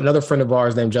another friend of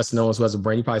ours named Justin Owens who has a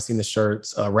brand. You've probably seen the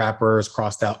shirts, rappers,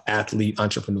 crossed out athlete,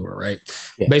 entrepreneur, right?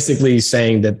 Yeah. Basically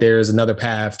saying that there's another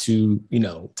path to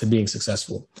being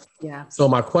successful. Yeah. So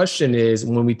my question is,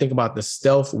 when we think about the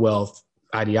stealth wealth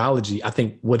ideology, I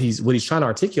think what he's trying to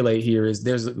articulate here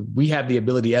is we have the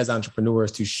ability as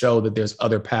entrepreneurs to show that there's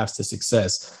other paths to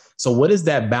success. So what is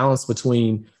that balance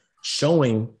between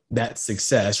showing that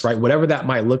success, right? Whatever that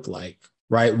might look like,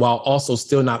 right? While also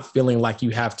still not feeling like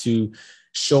you have to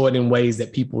show it in ways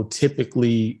that people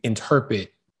typically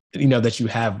interpret that you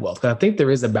have wealth. I think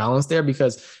there is a balance there,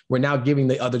 because we're now giving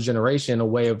the other generation a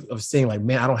way of seeing like,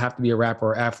 man, I don't have to be a rapper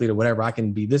or athlete or whatever. I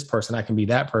can be this person. I can be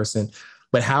that person.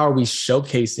 But how are we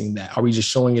showcasing that? Are we just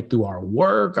showing it through our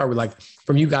work? Are we, like,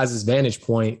 from you guys' vantage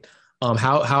point,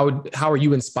 how are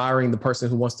you inspiring the person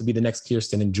who wants to be the next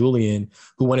Kiersten and Julien,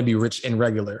 who want to be rich and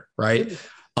regular, right?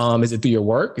 Is it through your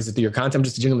work? Is it through your content? I'm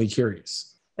just genuinely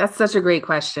curious. That's such a great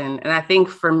question. And I think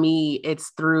for me, it's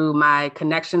through my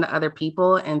connection to other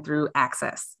people and through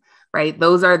access, right?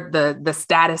 Those are the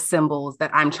status symbols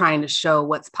that I'm trying to show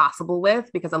what's possible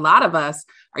with, because a lot of us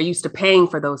are used to paying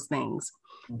for those things.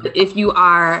 But if you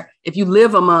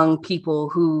live among people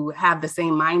who have the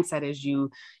same mindset as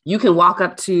you, you can walk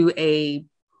up to a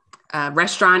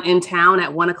restaurant in town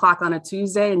at 1 o'clock on a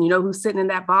Tuesday, and you know who's sitting in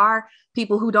that bar?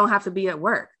 People who don't have to be at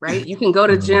work, right? You can go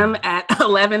to gym at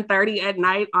 11:30 at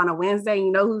night on a Wednesday, and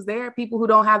you know who's there? People who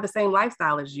don't have the same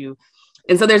lifestyle as you.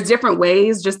 And so there's different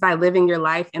ways, just by living your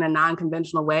life in a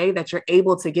non-conventional way, that you're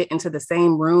able to get into the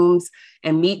same rooms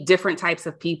and meet different types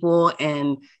of people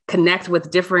and connect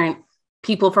with different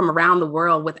people from around the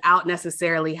world without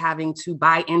necessarily having to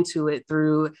buy into it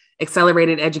through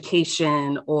accelerated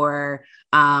education or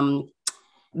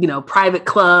private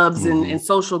clubs and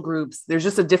social groups. There's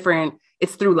just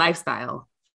it's through lifestyle.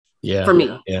 Yeah. For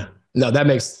me. Yeah. No, that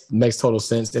makes total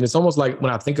sense. And it's almost like,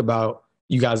 when I think about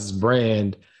you guys'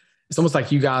 brand, it's almost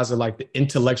like you guys are like the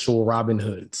intellectual Robin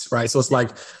Hoods, right? So it's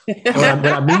like, what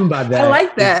I mean by that. I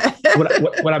like that.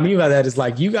 what I mean by that is,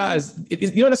 like, you guys, you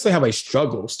don't necessarily have a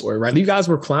struggle story, right? You guys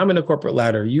were climbing the corporate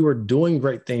ladder. You were doing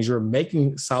great things. You were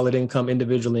making solid income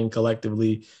individually and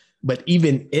collectively. But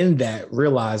even in that,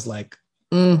 realize like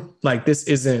this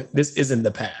isn't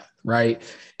the path, right?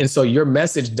 And so your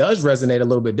message does resonate a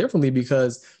little bit differently,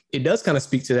 because it does kind of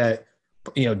speak to that,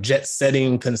 jet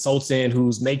setting consultant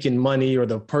who's making money, or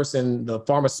the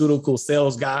pharmaceutical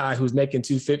sales guy who's making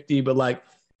 250, but like,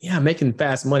 yeah, making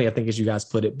fast money, I think, as you guys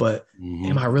put it, but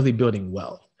am I really building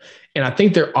wealth? And I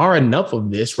think there are enough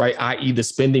of this, right? I.e. the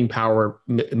spending power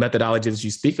methodology that you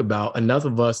speak about, enough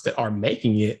of us that are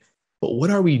making it, but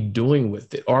what are we doing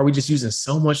with it? Or are we just using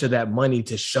so much of that money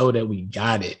to show that we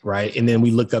got it, right? And then we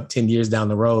look up 10 years down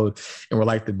the road and we're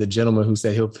like the gentleman who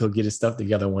said he'll get his stuff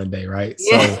together one day, right?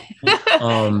 Yeah.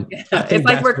 So it's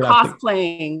like we're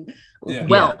cosplaying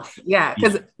wealth. Yeah,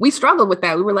 because we struggled with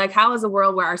that. We were like, how is a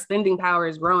world where our spending power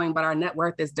is growing, but our net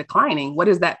worth is declining? What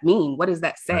does that mean? What does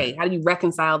that say? Right. How do you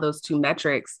reconcile those two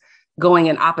metrics going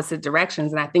in opposite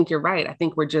directions? And I think you're right. I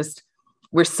think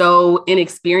we're so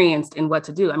inexperienced in what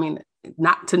to do. I mean,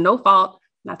 to little fault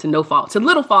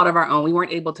of our own. We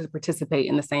weren't able to participate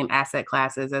in the same asset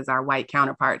classes as our white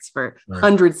counterparts for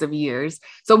hundreds of years.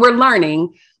 So we're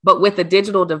learning, but with the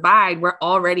digital divide, we're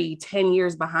already 10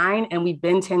 years behind, and we've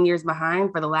been 10 years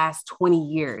behind for the last 20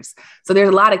 years. So there's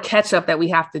a lot of catch up that we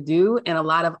have to do, and a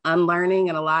lot of unlearning,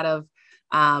 and a lot of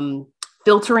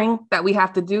filtering that we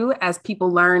have to do as people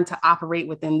learn to operate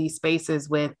within these spaces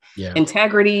with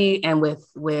integrity and with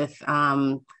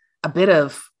a bit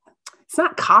of, it's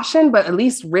not caution, but at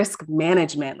least risk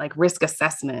management, like risk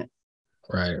assessment.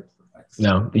 Right.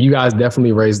 No, you guys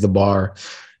definitely raised the bar,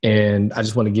 and I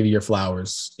just want to give you your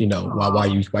flowers, while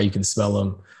you can smell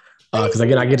them. Because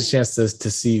again, I get a chance to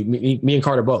see me and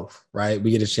Carter both, right?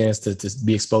 We get a chance to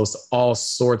be exposed to all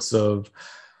sorts of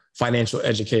financial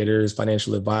educators,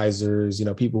 financial advisors,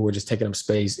 people who are just taking up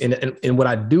space. And what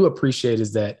I do appreciate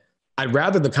is that I'd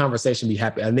rather the conversation be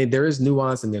happy. I mean, there is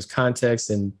nuance and there's context,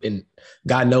 and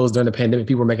God knows during the pandemic,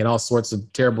 people were making all sorts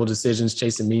of terrible decisions,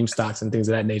 chasing meme stocks and things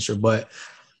of that nature. But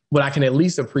what I can at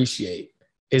least appreciate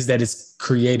is that it's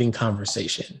creating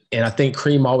conversation. And I think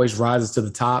cream always rises to the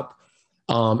top.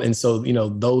 And so,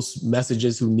 those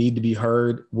messages who need to be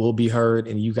heard will be heard.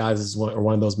 And you guys are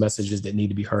one of those messages that need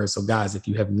to be heard. So guys, if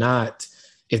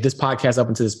this podcast up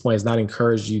until this point has not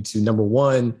encouraged you to, number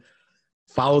one,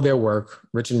 follow their work,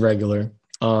 Rich and Regular.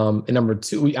 And number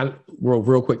two,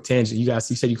 real quick tangent. You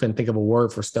said you couldn't think of a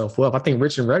word for self-wealth. I think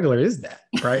Rich and Regular is that,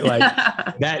 right? Like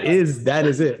that is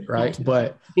it, right?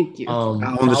 But thank you. I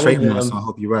own the trademark, so I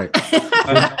hope you're right.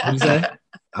 What you say?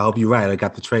 I hope you're right. I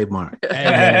got the trademark.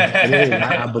 Hey, man,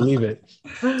 I believe it.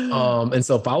 And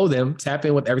so follow them, tap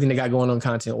in with everything they got going on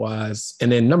content-wise. And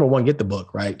then number one, get the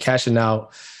book, right? Cashing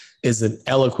Out is an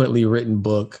eloquently written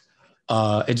book.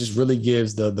 It just really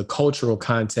gives the cultural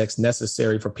context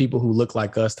necessary for people who look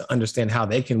like us to understand how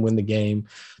they can win the game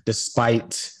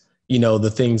despite,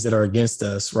 the things that are against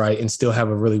us, right? And still have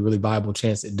a really, really viable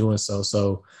chance at doing so.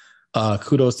 So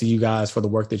kudos to you guys for the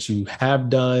work that you have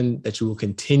done, that you will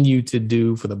continue to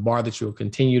do, for the bar that you will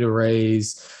continue to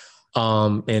raise.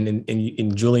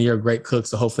 And Julian, you're a great cook,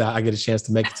 so hopefully I get a chance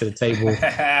to make it to the table.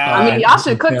 I mean, y'all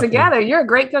should cook together. You're a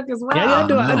great cook as well. Yeah, I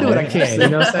do what I can. You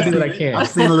know, so I do what I can. I've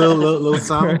seen a little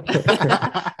something.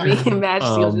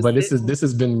 But this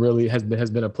has been really has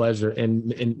been a pleasure.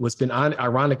 And what's been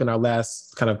ironic in our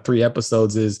last kind of 3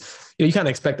 episodes is, you kind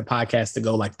of expect the podcast to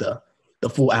go like the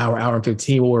full hour and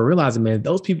 15. What we're realizing, man,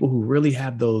 those people who really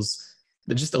have those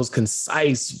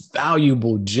concise,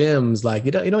 valuable gems, like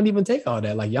you don't even take all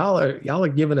that. Like y'all are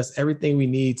giving us everything we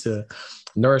need to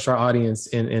nourish our audience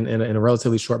in a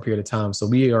relatively short period of time. So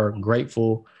we are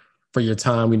grateful for your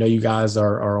time. We know you guys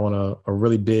are on a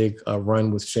really big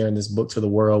run with sharing this book to the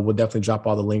world. We'll definitely drop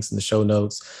all the links in the show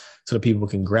notes so that people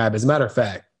can grab it. As a matter of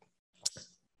fact,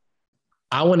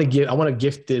 I want to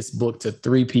gift this book to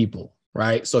 3 people,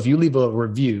 right? So if you leave a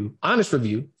review, honest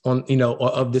review on,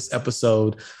 of this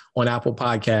episode on Apple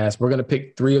Podcasts, we're going to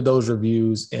pick 3 of those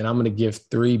reviews, and I'm going to give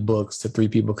 3 books to 3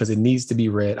 people because it needs to be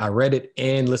read. I read it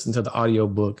and listened to the audio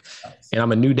book, and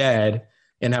I'm a new dad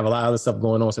and have a lot of other stuff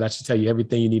going on. So that should tell you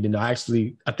everything you need to know.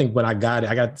 Actually, I think when I got it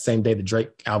the same day the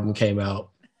Drake album came out.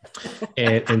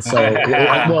 And so,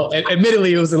 well,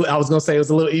 admittedly, I was going to say it was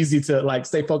a little easy to like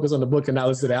stay focused on the book and not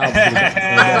listen to the album.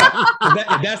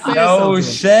 That's no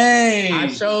shade. I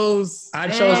chose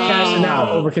cashing out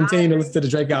over continuing to listen to the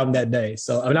Drake album that day.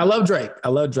 So, I mean, I love Drake. I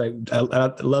love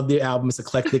the album. It's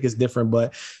eclectic. It's different,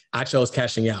 but I chose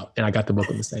cashing out, and I got the book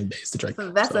on the same day as the Drake.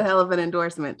 So that's a hell of an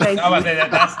endorsement. Thank you.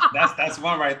 That's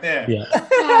one right there. Yeah.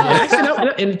 Actually,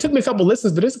 and it took me a couple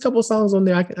listens, but there's a couple songs on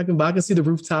there I can see the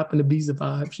rooftop and the bees, the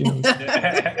vibes.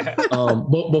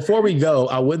 But before we go,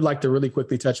 I would like to really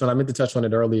quickly touch on. I meant to touch on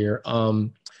it earlier.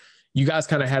 You guys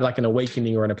kind of had like an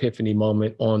awakening or an epiphany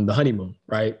moment on the honeymoon,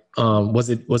 right? Was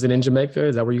it in Jamaica?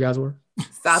 Is that where you guys were?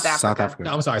 South Africa.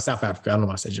 No, I'm sorry, South Africa. I don't know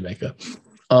why I said Jamaica.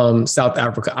 South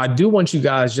Africa. I do want you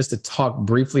guys just to talk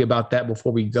briefly about that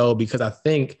before we go, because I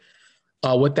think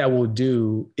what that will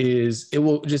do is it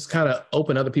will just kind of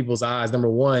open other people's eyes. Number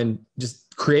one,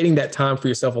 just creating that time for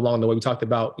yourself along the way. We talked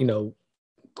about,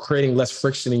 creating less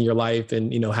friction in your life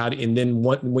and, and then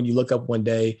when you look up one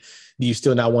day, do you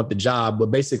still not want the job? But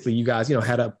basically you guys,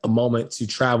 had a moment to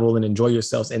travel and enjoy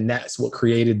yourselves. And that's what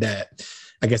created that,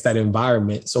 I guess, that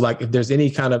environment. So like, if there's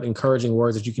any kind of encouraging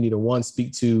words that you can either one,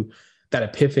 speak to that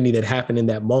epiphany that happened in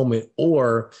that moment,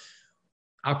 or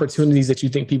opportunities that you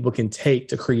think people can take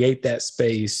to create that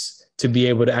space to be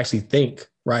able to actually think,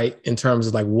 right? In terms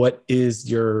of like, what is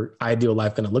your ideal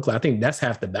life going to look like? I think that's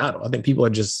half the battle. I think people are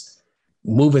just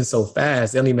moving so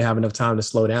fast. They don't even have enough time to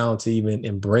slow down to even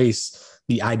embrace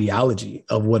the ideology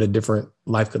of what a different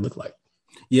life could look like.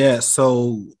 Yeah.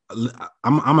 So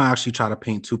I'm gonna actually try to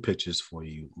paint 2 pictures for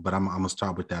you, but I'm gonna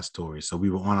start with that story. So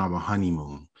we were on our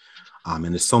honeymoon. And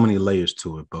there's so many layers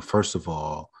to it. But first of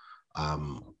all,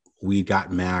 we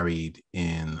got married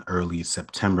in early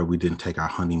September. We didn't take our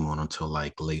honeymoon until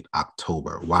like late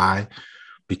October. Why?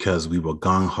 Because we were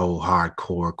gung-ho,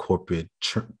 hardcore, corporate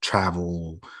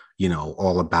travel,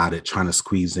 all about it, trying to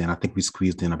squeeze in. I think we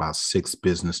squeezed in about 6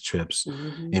 business trips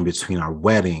in between our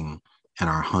wedding and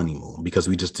our honeymoon, because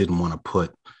we just didn't want to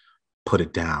put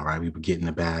it down, right? We would get in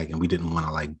the bag and we didn't want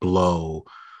to like blow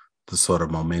the sort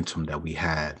of momentum that we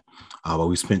had. But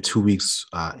we spent 2 weeks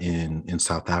in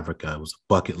South Africa. It was a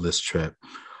bucket list trip.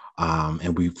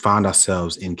 And we found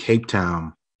ourselves in Cape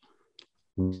Town,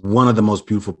 one of the most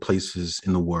beautiful places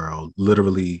in the world.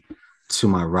 Literally to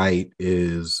my right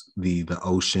is the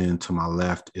ocean. To my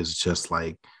left is just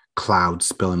like clouds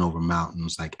spilling over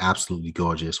mountains, like absolutely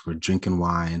gorgeous. We're drinking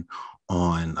wine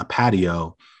on a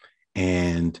patio,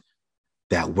 and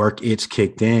that work itch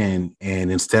kicked in.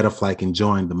 And instead of like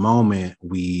enjoying the moment,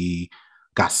 we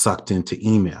got sucked into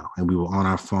email, and we were on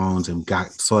our phones and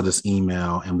saw this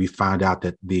email, and we found out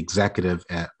that the executive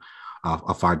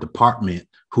of our department,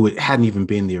 who hadn't even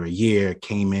been there a year,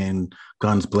 came in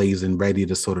guns blazing, ready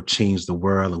to sort of change the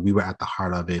world. And we were at the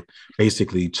heart of it,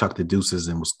 basically chucked the deuces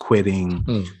and was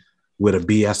quitting with a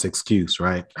BS excuse,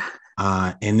 right?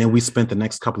 And then we spent the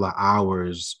next couple of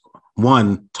hours,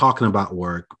 one, talking about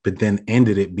work, but then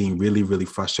ended it being really, really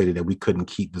frustrated that we couldn't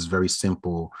keep this very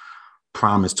simple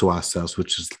promise to ourselves,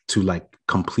 which is to like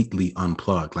completely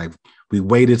unplug. Like we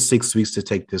waited 6 weeks to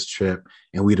take this trip,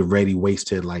 and we'd already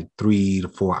wasted like 3 to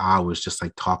 4 hours just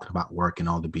like talking about work and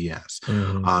all the BS.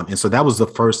 And so that was the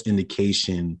first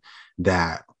indication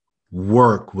that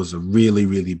work was a really,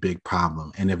 really big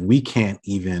problem. And if we can't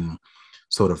even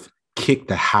sort of kick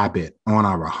the habit on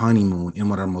our honeymoon in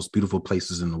one of the most beautiful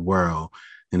places in the world,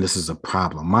 then this is a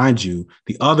problem. Mind you,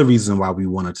 the other reason why we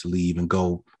wanted to leave and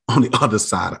go on the other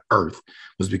side of Earth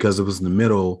was because it was in the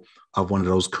middle of one of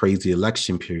those crazy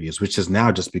election periods, which has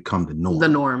now just become the norm. The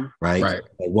norm. Right? Like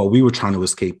what we were trying to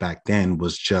escape back then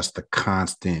was just the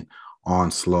constant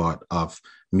onslaught of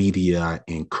media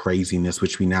and craziness,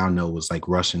 which we now know was like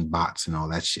Russian bots and all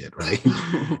that shit, right?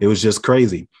 It was just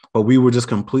crazy. But we were just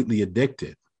completely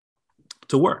addicted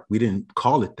to work. We didn't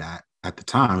call it that at the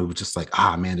time. It was just like,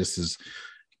 man, this is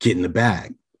getting the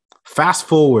bag. Fast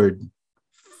forward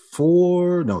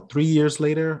 3 years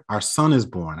later, our son is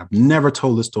born. I've never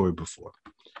told this story before.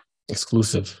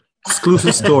 Exclusive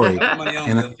story.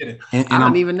 and I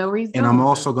don't even know where he's going. And I'm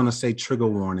also going to say trigger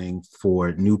warning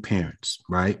for new parents,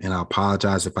 right? And I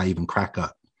apologize if I even crack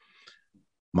up.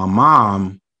 My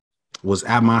mom was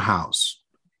at my house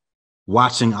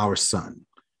watching our son,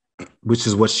 which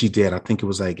is what she did. I think it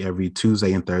was like every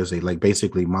Tuesday and Thursday. Like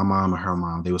basically my mom and her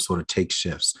mom, they would sort of take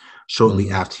shifts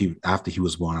shortly after he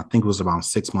was born. I think it was around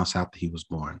 6 months after he was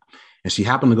born. And she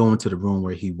happened to go into the room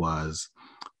where he was,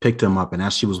 picked him up. And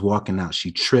as she was walking out,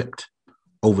 she tripped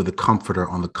over the comforter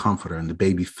on the comforter and the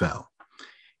baby fell.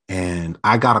 And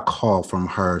I got a call from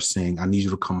her saying, I need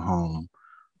you to come home.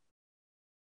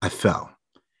 I fell.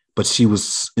 But she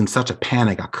was in such a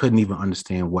panic, I couldn't even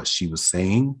understand what she was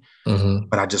saying.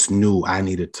 But I just knew I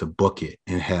needed to book it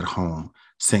and head home.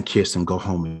 Sent Kiersten, go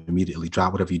home immediately.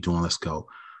 Drop whatever you're doing. Let's go.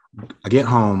 I get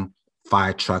home,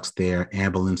 fire trucks there,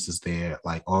 ambulances there,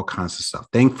 like all kinds of stuff.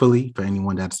 Thankfully, for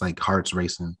anyone that's like hearts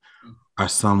racing, our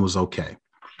son was okay.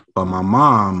 But my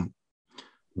mom,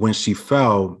 when she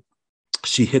fell,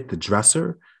 she hit the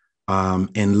dresser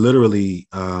and literally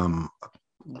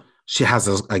she has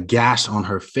a gash on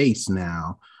her face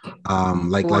now.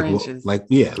 Like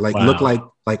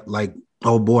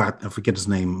oh boy, I forget his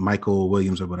name, Michael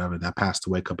Williams or whatever, that passed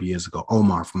away a couple of years ago.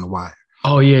 Omar from The Wire.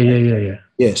 Oh yeah.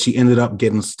 Yeah, she ended up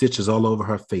getting stitches all over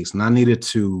her face, and I needed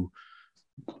to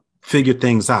figure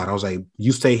things out. I was like,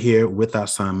 "You stay here with our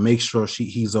son. Make sure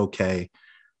he's okay.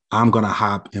 I'm gonna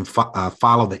hop and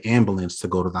follow the ambulance to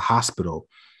go to the hospital."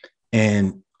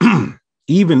 And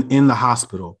even in the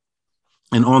hospital,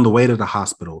 and on the way to the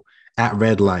hospital at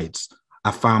red lights,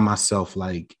 I found myself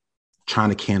like trying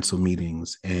to cancel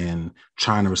meetings and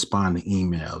trying to respond to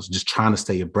emails, just trying to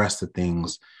stay abreast of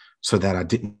things so that I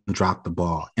didn't drop the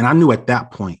ball. And I knew at that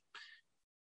point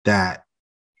that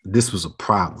this was a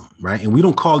problem, right? And we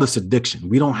don't call this addiction.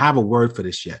 We don't have a word for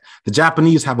this yet. The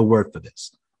Japanese have a word for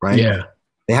this, right? Yeah.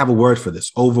 They have a word for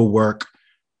this. Overwork,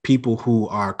 people who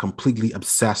are completely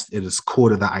obsessed. It is core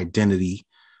to the identity.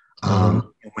 And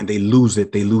when they lose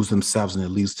it, they lose themselves and it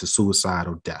leads to suicide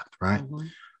or death, right?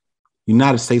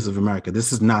 United States of America,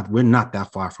 we're not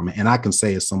that far from it. And I can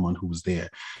say as someone who was there.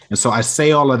 And so I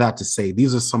say all of that to say,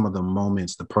 these are some of the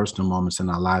moments, the personal moments in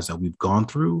our lives that we've gone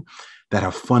through that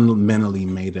have fundamentally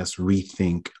made us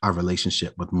rethink our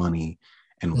relationship with money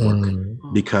and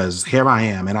work. Because here I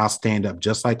am, and I'll stand up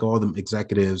just like all the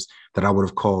executives that I would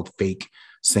have called fake,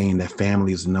 saying that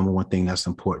family is the number one thing that's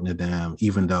important to them,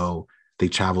 even though they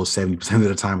travel 70% of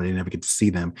the time and they never get to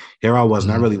see them. Here I was,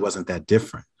 and I really wasn't that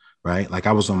different, right? Like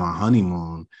I was on my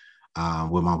honeymoon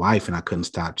with my wife and I couldn't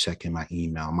stop checking my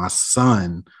email. My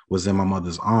son was in my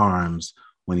mother's arms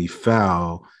when he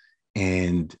fell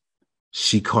and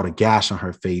she caught a gash on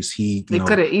her face. It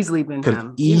could have easily been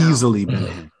him. Been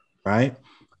him, right?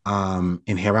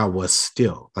 And here I was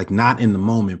still, like not in the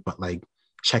moment, but like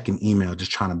checking email,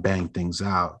 just trying to bang things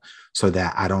out so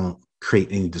that I don't create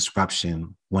any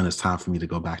disruption when it's time for me to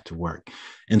go back to work.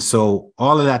 And so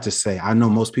all of that to say, I know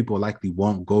most people likely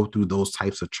won't go through those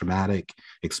types of traumatic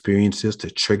experiences to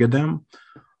trigger them,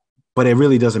 but it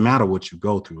really doesn't matter what you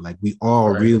go through. Like we all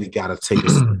really got to take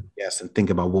a guess and think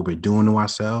about what we're doing to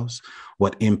ourselves,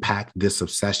 what impact this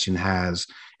obsession has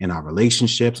in our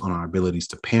relationships, on our abilities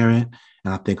to parent.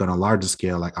 And I think on a larger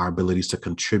scale, like our abilities to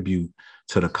contribute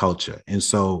to the culture. And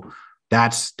so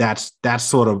that's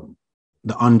sort of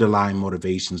the underlying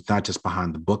motivations, not just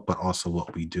behind the book, but also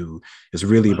what we do is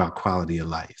really about quality of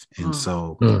life. And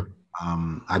so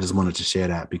I just wanted to share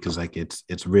that because like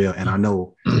it's real. And I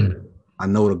know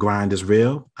the grind is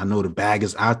real. I know the bag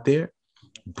is out there,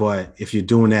 but if you're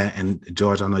doing that, and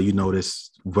George, I know you know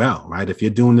this well, right? If you're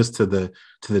doing this to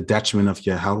the detriment of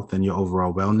your health and your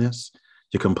overall wellness,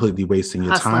 you're completely wasting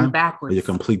your time. Or you're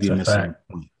completely missing the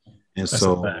point. And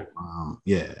so,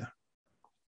 yeah.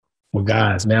 Well,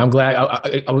 guys, man, I'm glad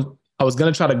I was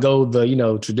going to try to go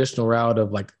the, traditional route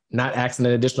of like not asking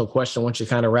an additional question once you're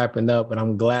kind of wrapping up, but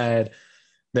I'm glad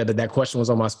that question was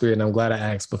on my spirit and I'm glad I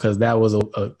asked because that was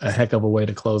a heck of a way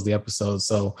to close the episode.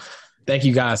 So thank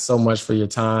you guys so much for your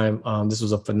time. This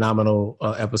was a phenomenal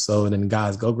episode, and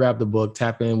guys, go grab the book,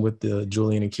 tap in with the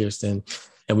Julien and Kiersten,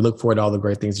 and we look forward to all the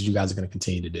great things that you guys are going to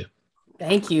continue to do.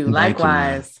 Thank you.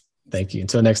 Likewise. Thank you.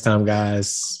 Until next time,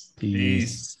 guys.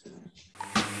 Peace.